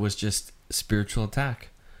times it was just spiritual attack.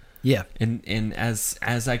 Yeah. And as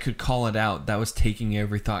I could call it out, that was taking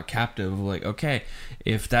every thought captive. Like, okay,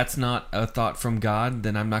 if that's not a thought from God,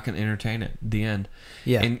 then I'm not going to entertain it. The end.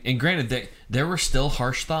 Yeah. And granted, there were still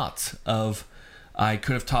harsh thoughts of, I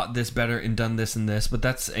could have taught this better and done this and this, but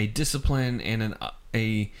that's a discipline and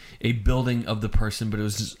a building of the person, but it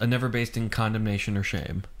was never based in condemnation or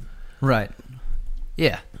shame. Right.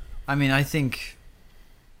 Yeah. I mean, I think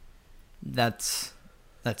that's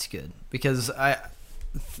good, because I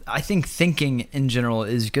think thinking in general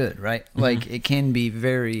is good, right? Like, it can be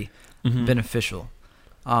very beneficial.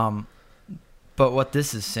 But what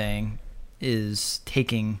this is saying is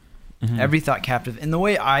taking every thought captive. And the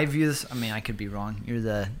way I view this, I mean, I could be wrong. You're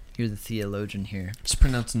the theologian here. It's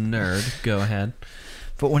pronounced nerd. Go ahead.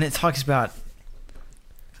 But when it talks about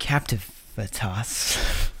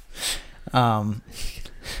captivitas,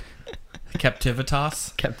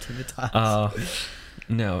 Captivitas?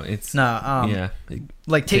 No, it's... No, yeah.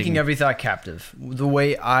 Like taking every thought captive. The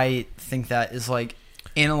way I think that is like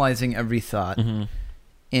analyzing every thought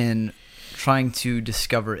and trying to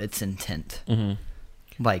discover its intent.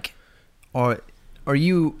 Like, are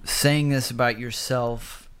you saying this about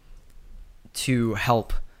yourself to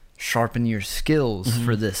help sharpen your skills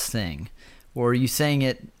for this thing? Or are you saying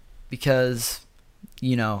it because,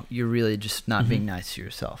 you're really just not being nice to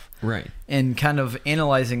yourself? Right. And kind of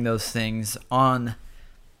analyzing those things on,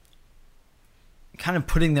 kind of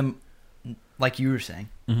putting them, like you were saying,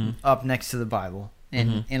 up next to the Bible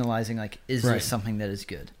and analyzing, like, is this something that is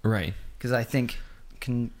good? Right. Because I think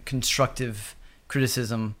constructive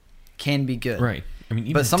criticism can be good. Right. I mean,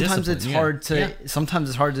 even but sometimes discipline, sometimes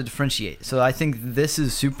it's hard to differentiate. So I think this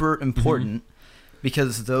is super important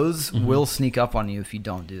because those will sneak up on you if you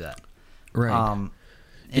don't do that. Right.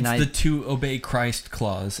 It's the to obey Christ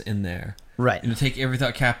clause in there. Right. And to take every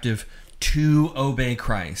thought captive to obey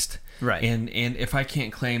Christ. Right. And if I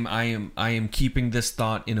can't claim I am keeping this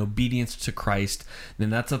thought in obedience to Christ, then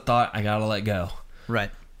that's a thought I gotta let go. Right.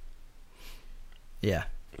 Yeah.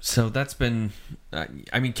 So that's been,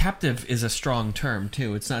 I mean, captive is a strong term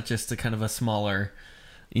too. It's not just a kind of a smaller,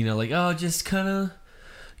 like, oh, just kind of,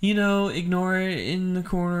 ignore it in the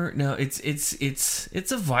corner. No, it's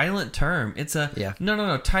a violent term. It's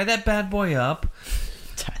no, tie that bad boy up.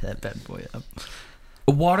 Tie that bad boy up.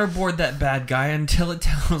 Waterboard that bad guy until it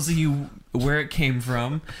tells you where it came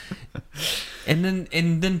from, and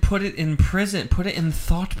then put it in prison, put it in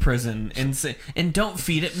thought prison, and don't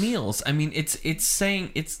feed it meals. I mean, it's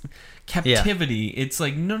saying it's captivity. Yeah. It's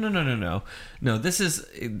like no. This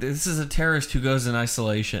is a terrorist who goes in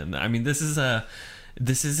isolation. I mean, this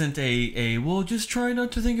isn't a well, just try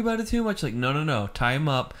not to think about it too much. Like no, tie him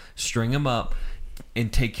up, string him up,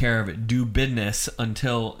 and take care of it. Do business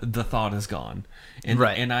until the thought is gone. And,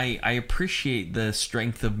 right. And I appreciate the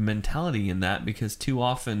strength of mentality in that, because too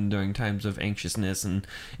often during times of anxiousness and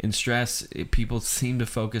stress, people seem to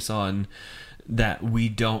focus on that we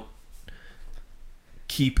don't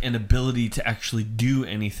keep an ability to actually do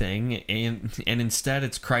anything, and instead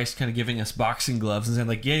it's Christ kind of giving us boxing gloves and saying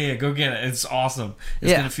like, yeah, go get it. It's awesome.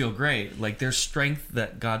 It's going to feel great. Like there's strength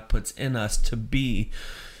that God puts in us to be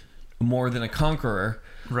more than a conqueror.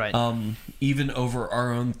 Right. Even over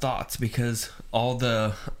our own thoughts, because all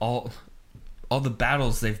the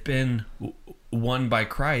battles they've been won by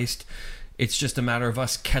Christ, it's just a matter of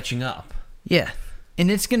us catching up. Yeah. And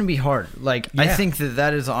it's going to be hard. Like, I think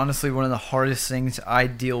that is honestly one of the hardest things I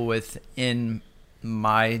deal with in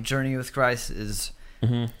my journey with Christ is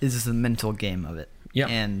the mental game of it. Yeah.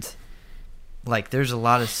 And like, there's a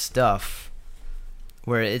lot of stuff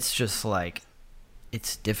where it's just like,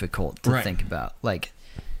 it's difficult to think about. Like,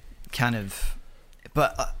 kind of,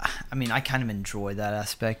 but I mean, I kind of enjoy that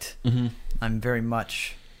aspect. Mm-hmm. I'm very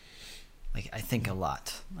much like, I think a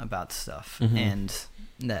lot about stuff, and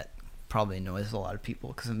that probably annoys a lot of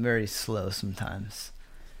people because I'm very slow sometimes.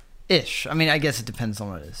 I mean, I guess it depends on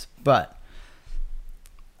what it is, but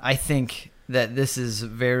I think that this is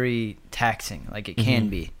very taxing. Like it can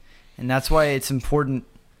be, and that's why it's important.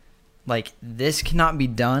 Like this cannot be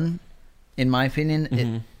done, in my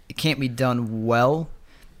opinion. It can't be done well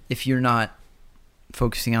if you're not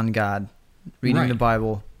focusing on God, reading the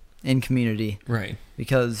Bible, in community. Right.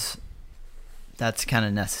 Because that's kind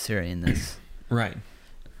of necessary in this. Right.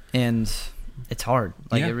 And it's hard.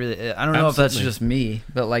 Like it really, I don't know if that's just me,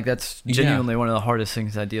 but like that's genuinely one of the hardest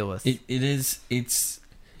things I deal with. It is. It's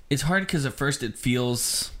hard because at first it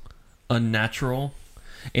feels unnatural,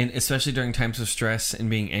 and especially during times of stress and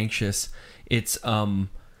being anxious, it's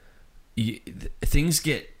things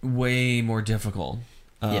get way more difficult.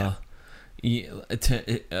 To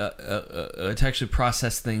actually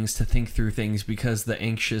process things, to think through things, because the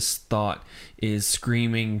anxious thought is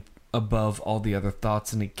screaming above all the other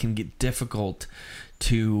thoughts, and it can get difficult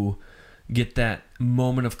to get that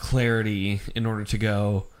moment of clarity in order to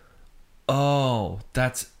go, oh,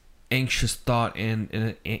 that's anxious thought and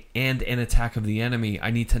an attack of the enemy.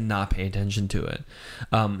 I need to not pay attention to it.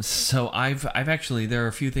 So I've actually, there are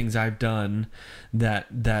a few things I've done that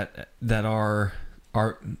are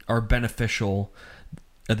beneficial,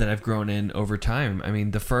 that I've grown in over time. I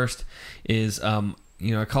mean, the first is I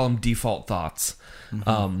call them default thoughts.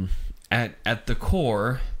 At the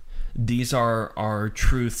core, these are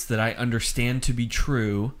truths that I understand to be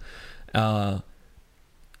true about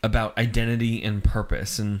identity and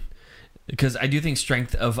purpose, and because I do think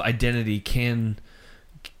strength of identity can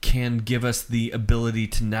give us the ability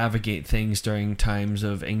to navigate things during times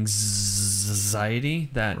of anxiety.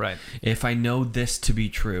 That if I know this to be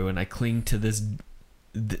true and I cling to this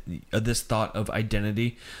thought of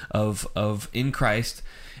identity of in Christ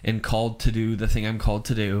and called to do the thing I'm called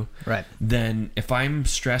to do, then if I'm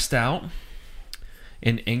stressed out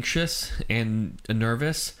and anxious and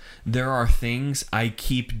nervous, there are things I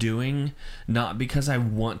keep doing, not because I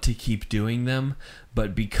want to keep doing them,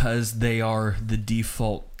 but because they are the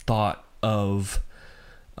default thought of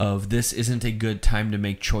this isn't a good time to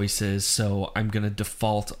make choices, so I'm going to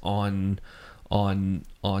default on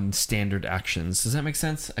standard actions. Does that make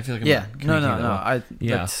sense? I feel like I'm no.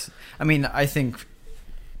 I mean, I think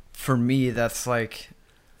for me, that's like,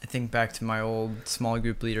 I think back to my old small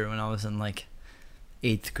group leader when I was in like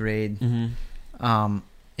 8th grade.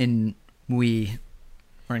 And we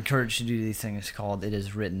were encouraged to do these things called "It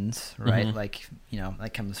is written," right? Like,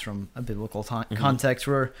 that comes from a biblical context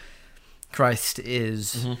where Christ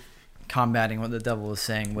is combating what the devil is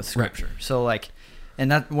saying with Scripture. So like, and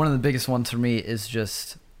that one of the biggest ones for me is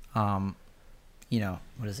just, what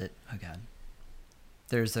is it? Oh God,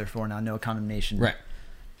 there's therefore now no condemnation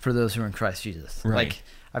for those who are in Christ Jesus. Like,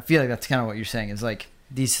 I feel like that's kind of what you're saying, is like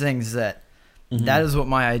these things that is what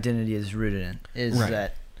my identity is rooted in, is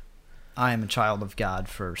that I am a child of God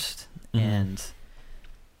first, and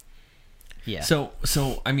yeah. So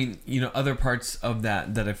I mean, other parts of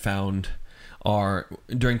that I found are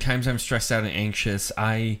during times I'm stressed out and anxious,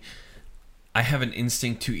 I have an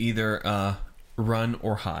instinct to either run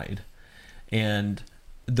or hide, and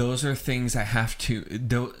those are things I have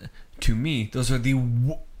to. To me, those are the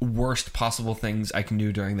worst possible things I can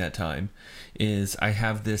do during that time. Is I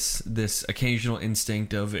have this occasional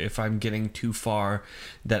instinct of, if I'm getting too far,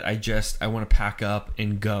 that I want to pack up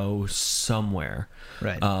and go somewhere,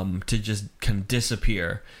 right? To just kind of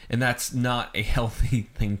disappear, and that's not a healthy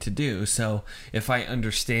thing to do. So if I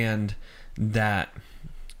understand that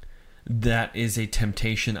is a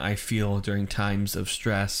temptation I feel during times of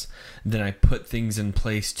stress, then I put things in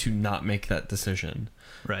place to not make that decision.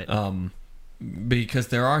 Right. Because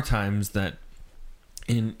there are times that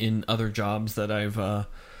in other jobs that I've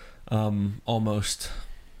almost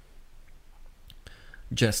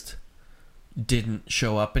just didn't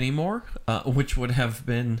show up anymore, which would have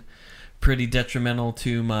been pretty detrimental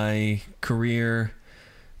to my career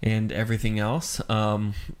and everything else.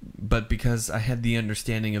 But because I had the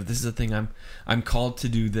understanding of, this is the thing, I'm called to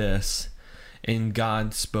do this, and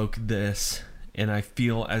God spoke this, and I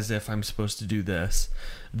feel as if I'm supposed to do this,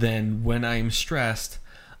 then when I'm stressed,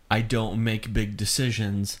 I don't make big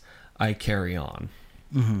decisions. I carry on,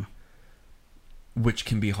 which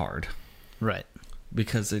can be hard, right?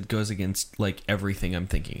 Because it goes against like everything I'm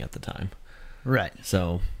thinking at the time, right?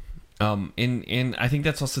 So, and I think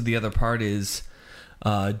that's also the other part is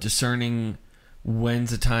discerning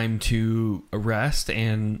when's a time to rest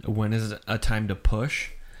and when is a time to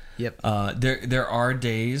push. Yep. There are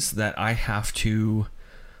days that I have to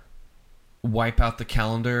wipe out the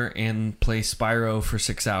calendar and play Spyro for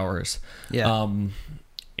 6 hours. Yeah.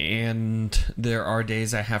 And there are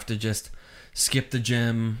days I have to just skip the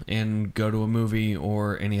gym and go to a movie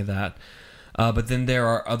or any of that. But then there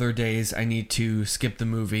are other days I need to skip the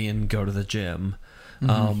movie and go to the gym.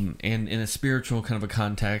 And in a spiritual kind of a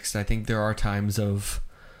context, I think there are times of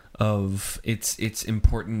it's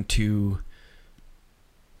important to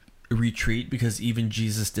retreat, because even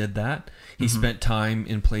Jesus did that. He spent time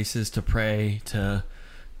in places to pray, to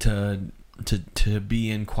be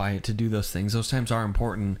in quiet, to do those things. Those times are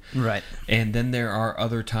important, right? And then there are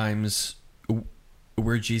other times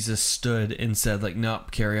where Jesus stood and said, like, nope,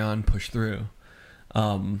 carry on, push through.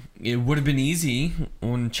 It would have been easy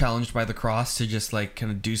when challenged by the cross to just like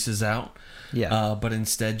kind of deuces out. Yeah. But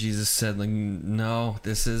instead Jesus said, like, no,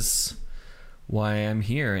 this is why I'm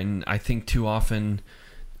here. And I think too often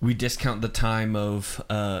we discount the time of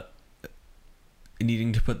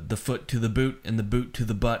needing to put the foot to the boot and the boot to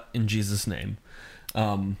the butt in Jesus' name.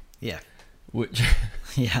 Yeah. Which,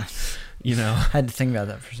 yeah. I had to think about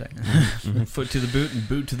that for a second. Foot to the boot and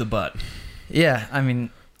boot to the butt. Yeah, I mean,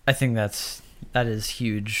 I think that is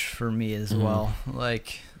huge for me as well.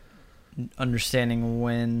 Like, understanding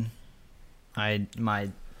when my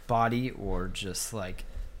body or just like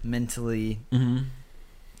mentally,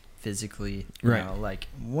 physically, you know, like,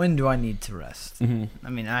 when do I need to rest? I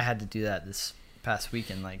mean, I had to do that this past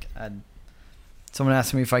weekend. Like, someone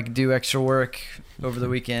asked me if I could do extra work over the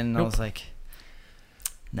weekend, and I was like,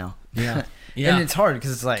 no. Yeah. And it's hard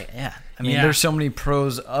because it's like, I mean, there's so many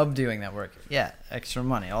pros of doing that work. Yeah, extra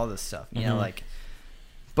money, all this stuff, you know, like,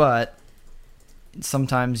 but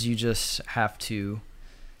sometimes you just have to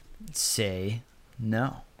say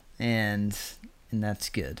no, and that's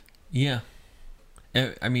good. Yeah.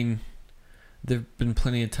 I mean, there've been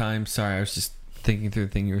plenty of times. Sorry, I was just thinking through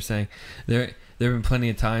the thing you were saying. There have been plenty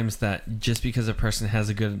of times that just because a person has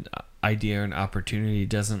a good idea or an opportunity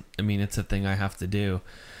doesn't mean it's a thing I have to do.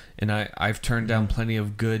 And I've turned down plenty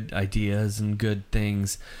of good ideas and good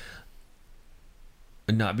things,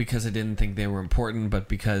 not because I didn't think they were important, but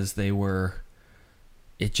because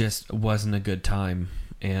it just wasn't a good time.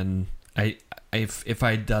 And if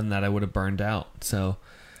I'd done that, I would have burned out. So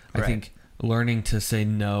I think learning to say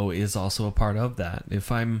no is also a part of that.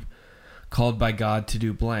 If I'm called by God to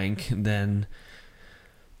do blank, then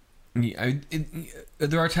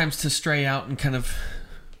there are times to stray out and kind of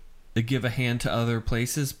give a hand to other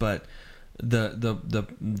places, but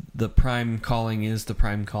the prime calling is the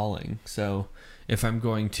prime calling. So if I'm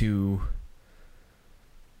going to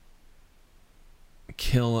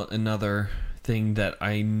kill another thing that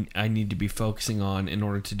I need to be focusing on in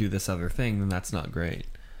order to do this other thing, then that's not great.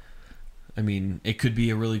 I mean, it could be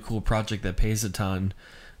a really cool project that pays a ton,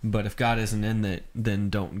 but if God isn't in it, then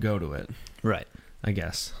don't go to it. Right. I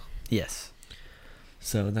guess. Yes.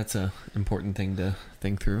 So that's a important thing to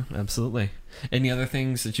think through. Absolutely. Any other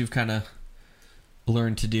things that you've kind of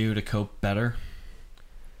learned to do to cope better?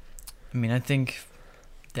 I mean, I think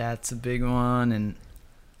That's a big one,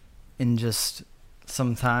 and just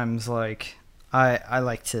sometimes like I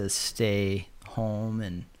like to stay home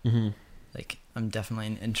and like I'm definitely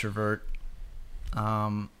an introvert.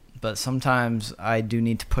 But sometimes I do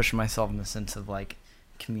need to push myself in the sense of like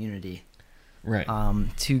community. Right.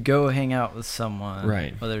 To go hang out with someone.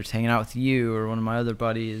 Right. Whether it's hanging out with you or one of my other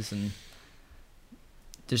buddies, and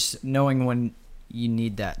just knowing when you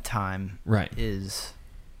need that time Right. is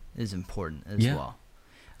important as Yeah. well.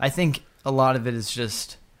 I think a lot of it is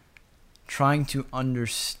just trying to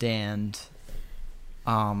understand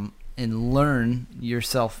and learn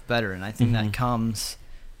yourself better, and I think that comes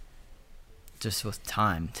just with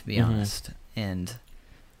time, to be honest. And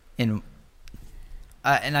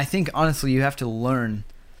I think honestly you have to learn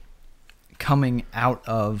coming out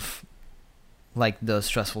of like those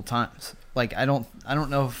stressful times. Like I don't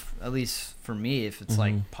know if, at least for me, if it's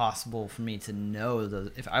like possible for me to know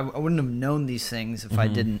those. If I wouldn't have known these things if I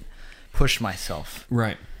didn't push myself.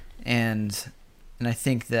 Right. And I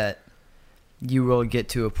think that you will get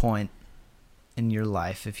to a point in your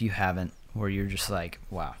life, if you haven't, where you're just like,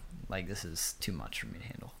 wow, like this is too much for me to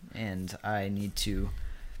handle, and I need to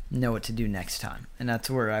know what to do next time. And that's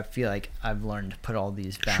where I feel like I've learned to put all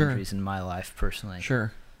these boundaries in my life personally.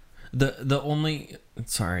 Sure. The only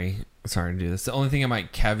sorry to do this. The only thing I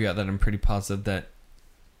might caveat that I'm pretty positive that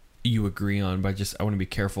you agree on, but I want to be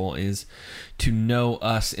careful, is to know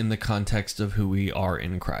us in the context of who we are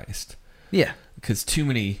in Christ. Yeah. Because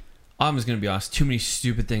I'm just going to be honest, too many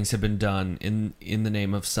stupid things have been done in the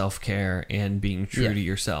name of self-care and being true to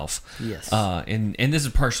yourself. Yes. And this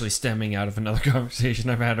is partially stemming out of another conversation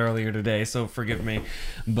I've had earlier today, so forgive me.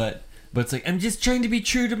 But it's like, I'm just trying to be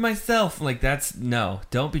true to myself. Like,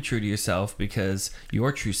 don't be true to yourself, because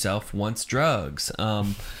your true self wants drugs.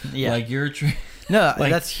 Like you're true. No,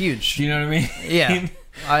 like, that's huge. Do you know what I mean? Yeah.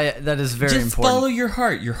 That is very just important. follow your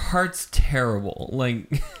heart. Your heart's terrible. Like...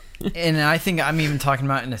 And I think I'm even talking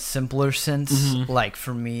about in a simpler sense. Like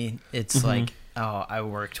for me, it's like, oh, I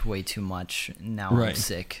worked way too much. Now I'm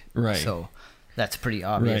sick. Right. So that's pretty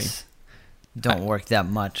obvious. Don't work that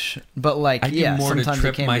much. But like, I do more to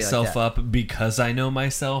trip myself like up because I know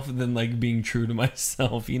myself than like being true to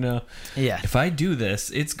myself, you know? Yeah. If I do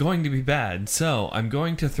this, it's going to be bad. So I'm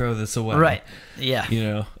going to throw this away. Right. Yeah. You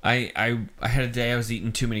know, I had a day I was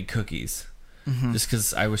eating too many cookies. Just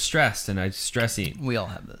because I was stressed, and I stress eat. We all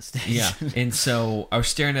have those days. Yeah. And so I was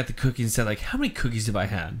staring at the cookies and said, like, how many cookies have I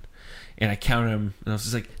had? And I counted them, and I was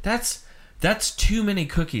just like, that's too many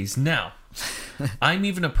cookies. Now, I'm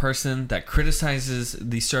even a person that criticizes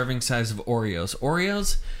the serving size of Oreos.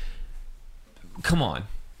 Oreos, come on.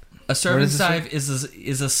 A serving size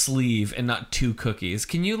is a sleeve and not 2 cookies.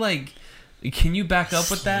 Can you back up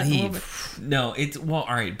with that a little bit? No, it's all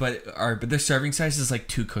right, but their serving size is like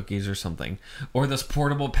 2 cookies or something. Or those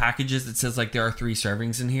portable packages that says like there are 3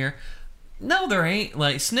 servings in here. No, there ain't.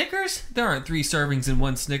 Like Snickers, there aren't 3 servings in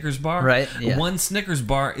one Snickers bar. Right. Yeah. One Snickers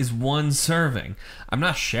bar is 1 serving. I'm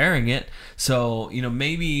not sharing it, so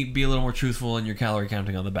maybe be a little more truthful in your calorie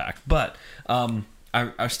counting on the back. But I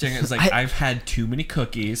was staring at it, like I've had too many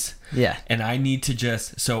cookies. Yeah. And I need to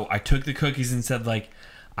so I took the cookies and said like,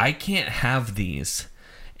 I can't have these.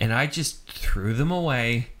 And I just threw them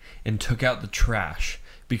away and took out the trash.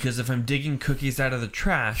 Because if I'm digging cookies out of the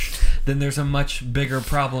trash, then there's a much bigger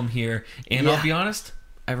problem here. And I'll be honest,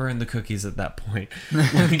 I've earned the cookies at that point.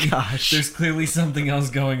 Like, Gosh. There's clearly something else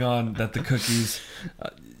going on that the cookies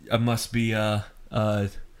must be, I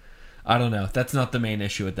don't know. That's not the main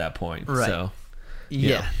issue at that point. Right. So,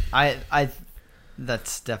 yeah. I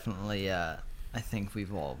that's definitely, I think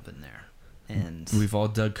we've all been there. And we've all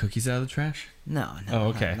dug cookies out of the trash? No, oh,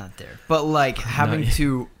 okay. not there. But like having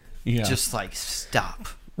to Yeah. just like stop.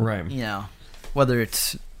 Right. Whether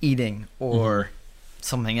it's eating or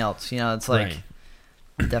something else. It's like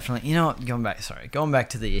definitely. Going back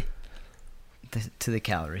to the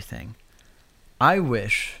calorie thing. I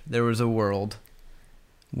wish there was a world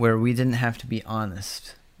where we didn't have to be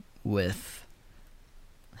honest with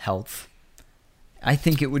health. I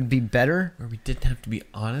think it would be better where we didn't have to be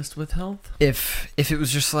honest with health. If it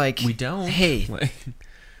was just like, we don't. Hey,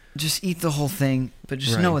 just eat the whole thing, but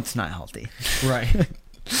just know it's not healthy. Right.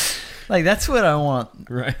 Like that's what I want.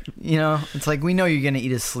 Right. It's like we know you're gonna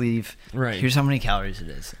eat a sleeve. Right. Here's how many calories it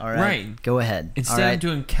is. All right. Right. Go ahead. Instead of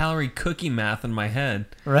doing calorie cookie math in my head.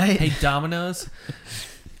 Right. Hey, Domino's,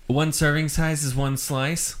 1 serving size is 1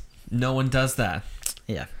 slice. No one does that.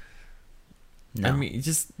 Yeah. No. I mean,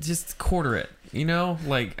 just quarter it.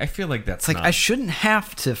 Like I feel like that's like I shouldn't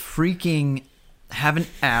have to freaking have an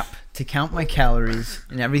app to count my calories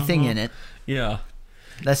and everything in it. Yeah.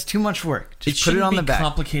 That's too much work. Just it put it on the be back.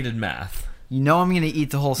 Complicated math. You know I'm gonna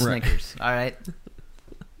eat the whole Right. Snickers. All right.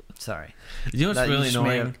 Sorry. You know what's That you really just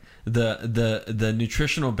made annoying? The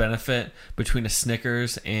nutritional benefit between a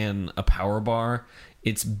Snickers and a Power Bar,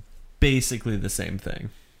 it's basically the same thing.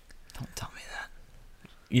 Don't tell me that.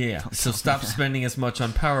 Yeah. So stop spending as much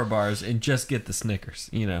on Power Bars and just get the Snickers.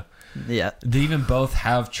 Yeah. They even both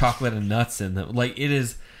have chocolate and nuts in them. Like, it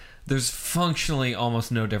is, there's functionally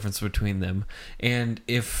almost no difference between them. And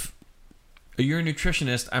if you're a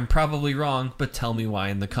nutritionist, I'm probably wrong, but tell me why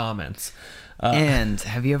in the comments. And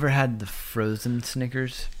have you ever had the frozen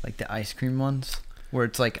Snickers, like the ice cream ones, where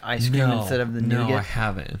it's like ice cream instead of the nougat? No, I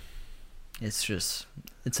haven't. It's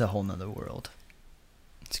a whole nother world.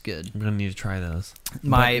 It's good. I'm gonna need to try those.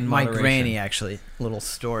 My But in my moderation. granny, actually, little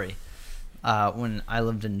story. When I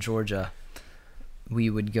lived in Georgia,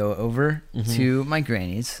 we would go over to my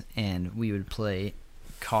granny's and we would play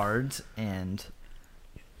cards and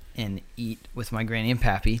eat with my granny and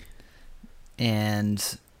pappy.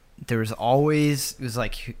 And there was always, it was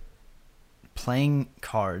like playing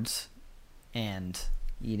cards and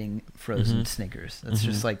eating frozen Snickers. That's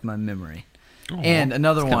just like my memory. Oh, And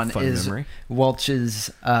another it's kind one of fun is memory.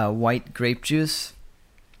 Welch's white grape juice.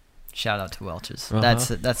 Shout out to Welch's.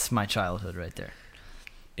 That's my childhood right there.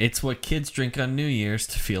 It's what kids drink on New Year's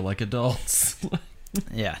to feel like adults.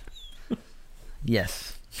 Yeah.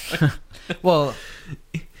 Yes. Well,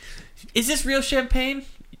 Is this real champagne?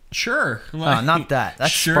 Sure. not that.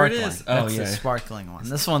 That's Sure sparkling. it is. That's Oh, the yeah. sparkling one.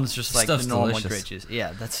 This one's just like Stuff's the normal delicious. grape juice.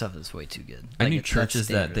 Yeah, that stuff is way too good. I Like, knew that's churches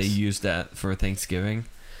that they dangerous. used that for Thanksgiving.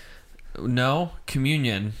 No,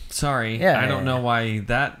 communion. Sorry. Yeah, I don't yeah, know yeah. why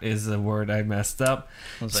that is a word I messed up.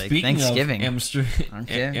 I was like, Speaking Thanksgiving. of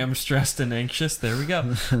Okay. am stressed and anxious, there we go.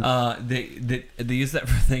 They use that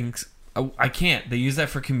for things. Oh, I can't. They use that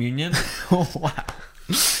for communion. Wow.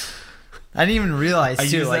 I didn't even realize I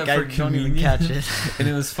too. use Like that I for don't even communion. catch it. And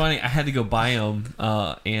it was funny. I had to go buy them,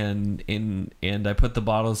 and I put the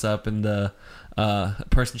bottles up, and the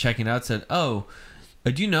person checking out said, "Oh,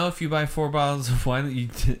 do you know if you buy 4 bottles of wine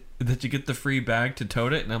that you get the free bag to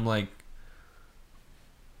tote it?" And I'm like,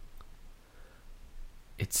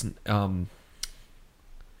 "It's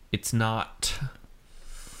not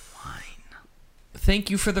Wine. Thank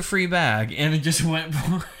you for the free bag," and it just went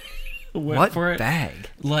for What for it. bag?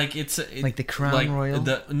 Like Like the Crown Royal?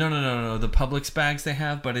 No. The Publix bags they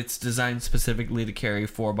have, but it's designed specifically to carry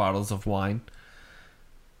 4 bottles of wine.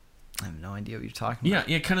 I have no idea what you're talking about.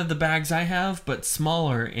 Yeah, kind of the bags I have, but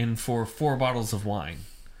smaller and for 4 bottles of wine.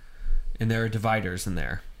 And there are dividers in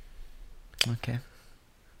there. Okay.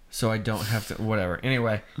 So I don't have to, whatever.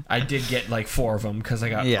 Anyway, I did get like 4 of them because I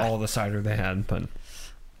got Yeah. all the cider they had, but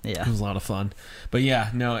Yeah. it was a lot of fun. But yeah,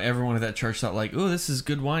 no, everyone at that church thought like, "Oh, this is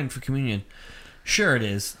good wine for communion." Sure it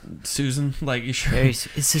is, Susan. Like, you sure? Is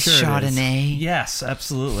this Sure it is. Chardonnay? Yes,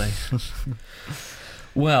 absolutely.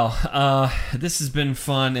 Well, this has been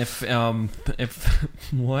fun. If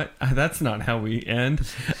what? That's not how we end.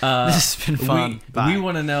 This has been fun. Bye. We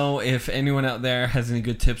want to know if anyone out there has any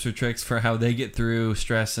good tips or tricks for how they get through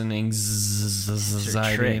stress and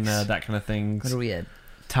anxiety and tricks. that kind of thing. What are we at?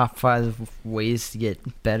 Top 5 ways to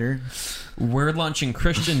get better? We're launching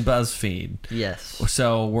Christian BuzzFeed. Yes.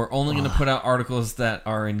 So we're only going to put out articles that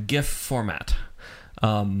are in GIF format.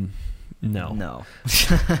 No. No.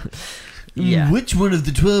 Yeah. Which one of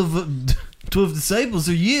the 12 disciples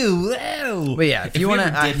are you? Wow. But yeah, if you we wanna-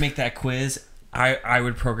 ever did make that quiz, I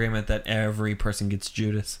would program it that every person gets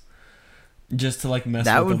Judas. Just to like mess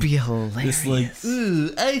That with would them. be hilarious. It's like,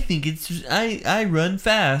 ooh, I think it's I run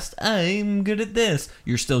fast. I'm good at this.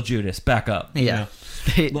 You're still Judas. Back up. you Yeah.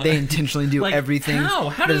 know? They intentionally do Like, everything how?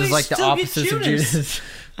 How that do is they like the still get opposite of Judas?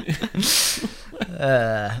 Judas.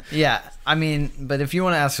 Yeah, I mean, but if you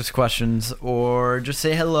want to ask us questions or just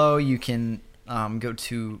say hello, you can go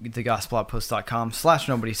to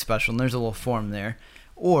thegospeloutpost.com/nobody special, and there's a little form there.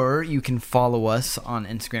 Or you can follow us on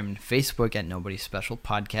Instagram and Facebook at Nobody Special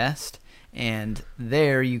Podcast, and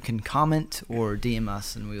there you can comment or DM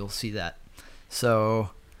us, and we will see that. So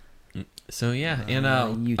yeah, and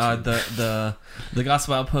YouTube. the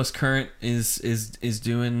Gospel Outpost current is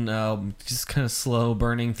doing just kind of slow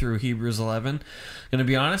burning through Hebrews 11. Gonna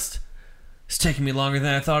be honest, it's taking me longer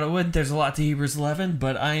than I thought it would. There's a lot to Hebrews 11,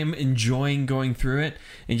 but I am enjoying going through it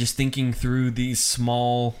and just thinking through these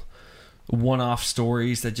small one-off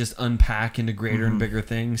stories that just unpack into greater and bigger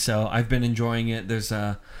things. So I've been enjoying it. There's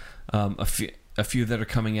a few that are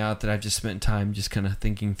coming out that I've just spent time just kind of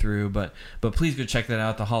thinking through, but please go check that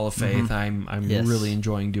out, the Hall of Faith. I'm Yes. really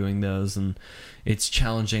enjoying doing those, and it's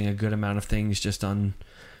challenging a good amount of things just on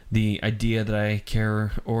the idea that I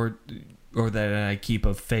care or that I keep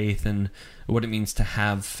of faith and what it means to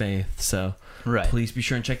have faith. So Right. please be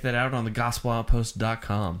sure and check that out on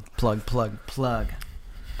thegospeloutpost.com. Plug.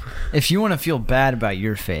 If you want to feel bad about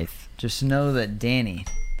your faith, just know that Danny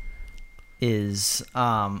is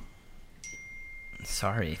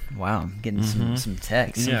sorry. Wow, I'm getting some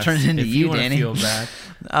text. Yes, I'm turning into if you, wanna Danny. Feel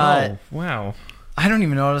bad. Wow. I don't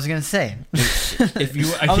even know what I was gonna say. If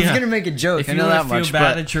you, I was gonna make a joke. If I you know want that to feel much,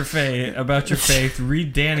 bad but at your about your faith,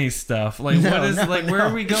 read Danny's stuff. Like, where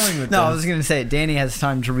are we going with this? no, I was gonna say Danny has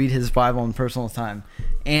time to read his Bible in personal time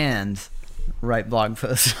and write blog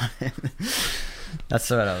posts on it. That's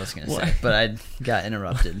what I was gonna say, but I got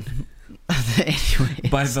interrupted. Anyway,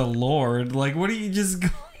 by the Lord, like, what are you just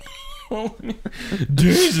going?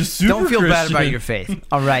 Danny's a super don't feel Christian. bad about your faith.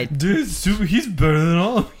 All right, Danny's super. He's better than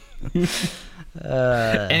all of you.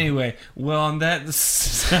 Anyway, well, on that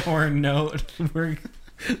sour note,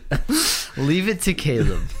 leave it to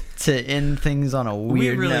Caleb to end things on a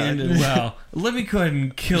weird we really note. ended well. Let me go ahead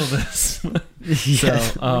and kill this. Yeah,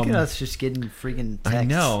 So, look at us just getting freaking texts. I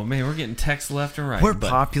know, man. We're getting texts left and right. We're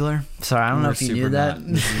but popular. Sorry, I don't know we're if you super knew that. not.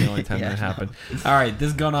 This is the only time Yeah, that I know. happened. All right,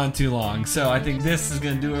 this has gone on too long. So I think this is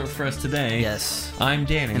going to do it for us today. Yes. I'm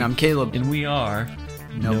Danny. And I'm Caleb. And we are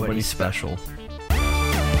Nobody special.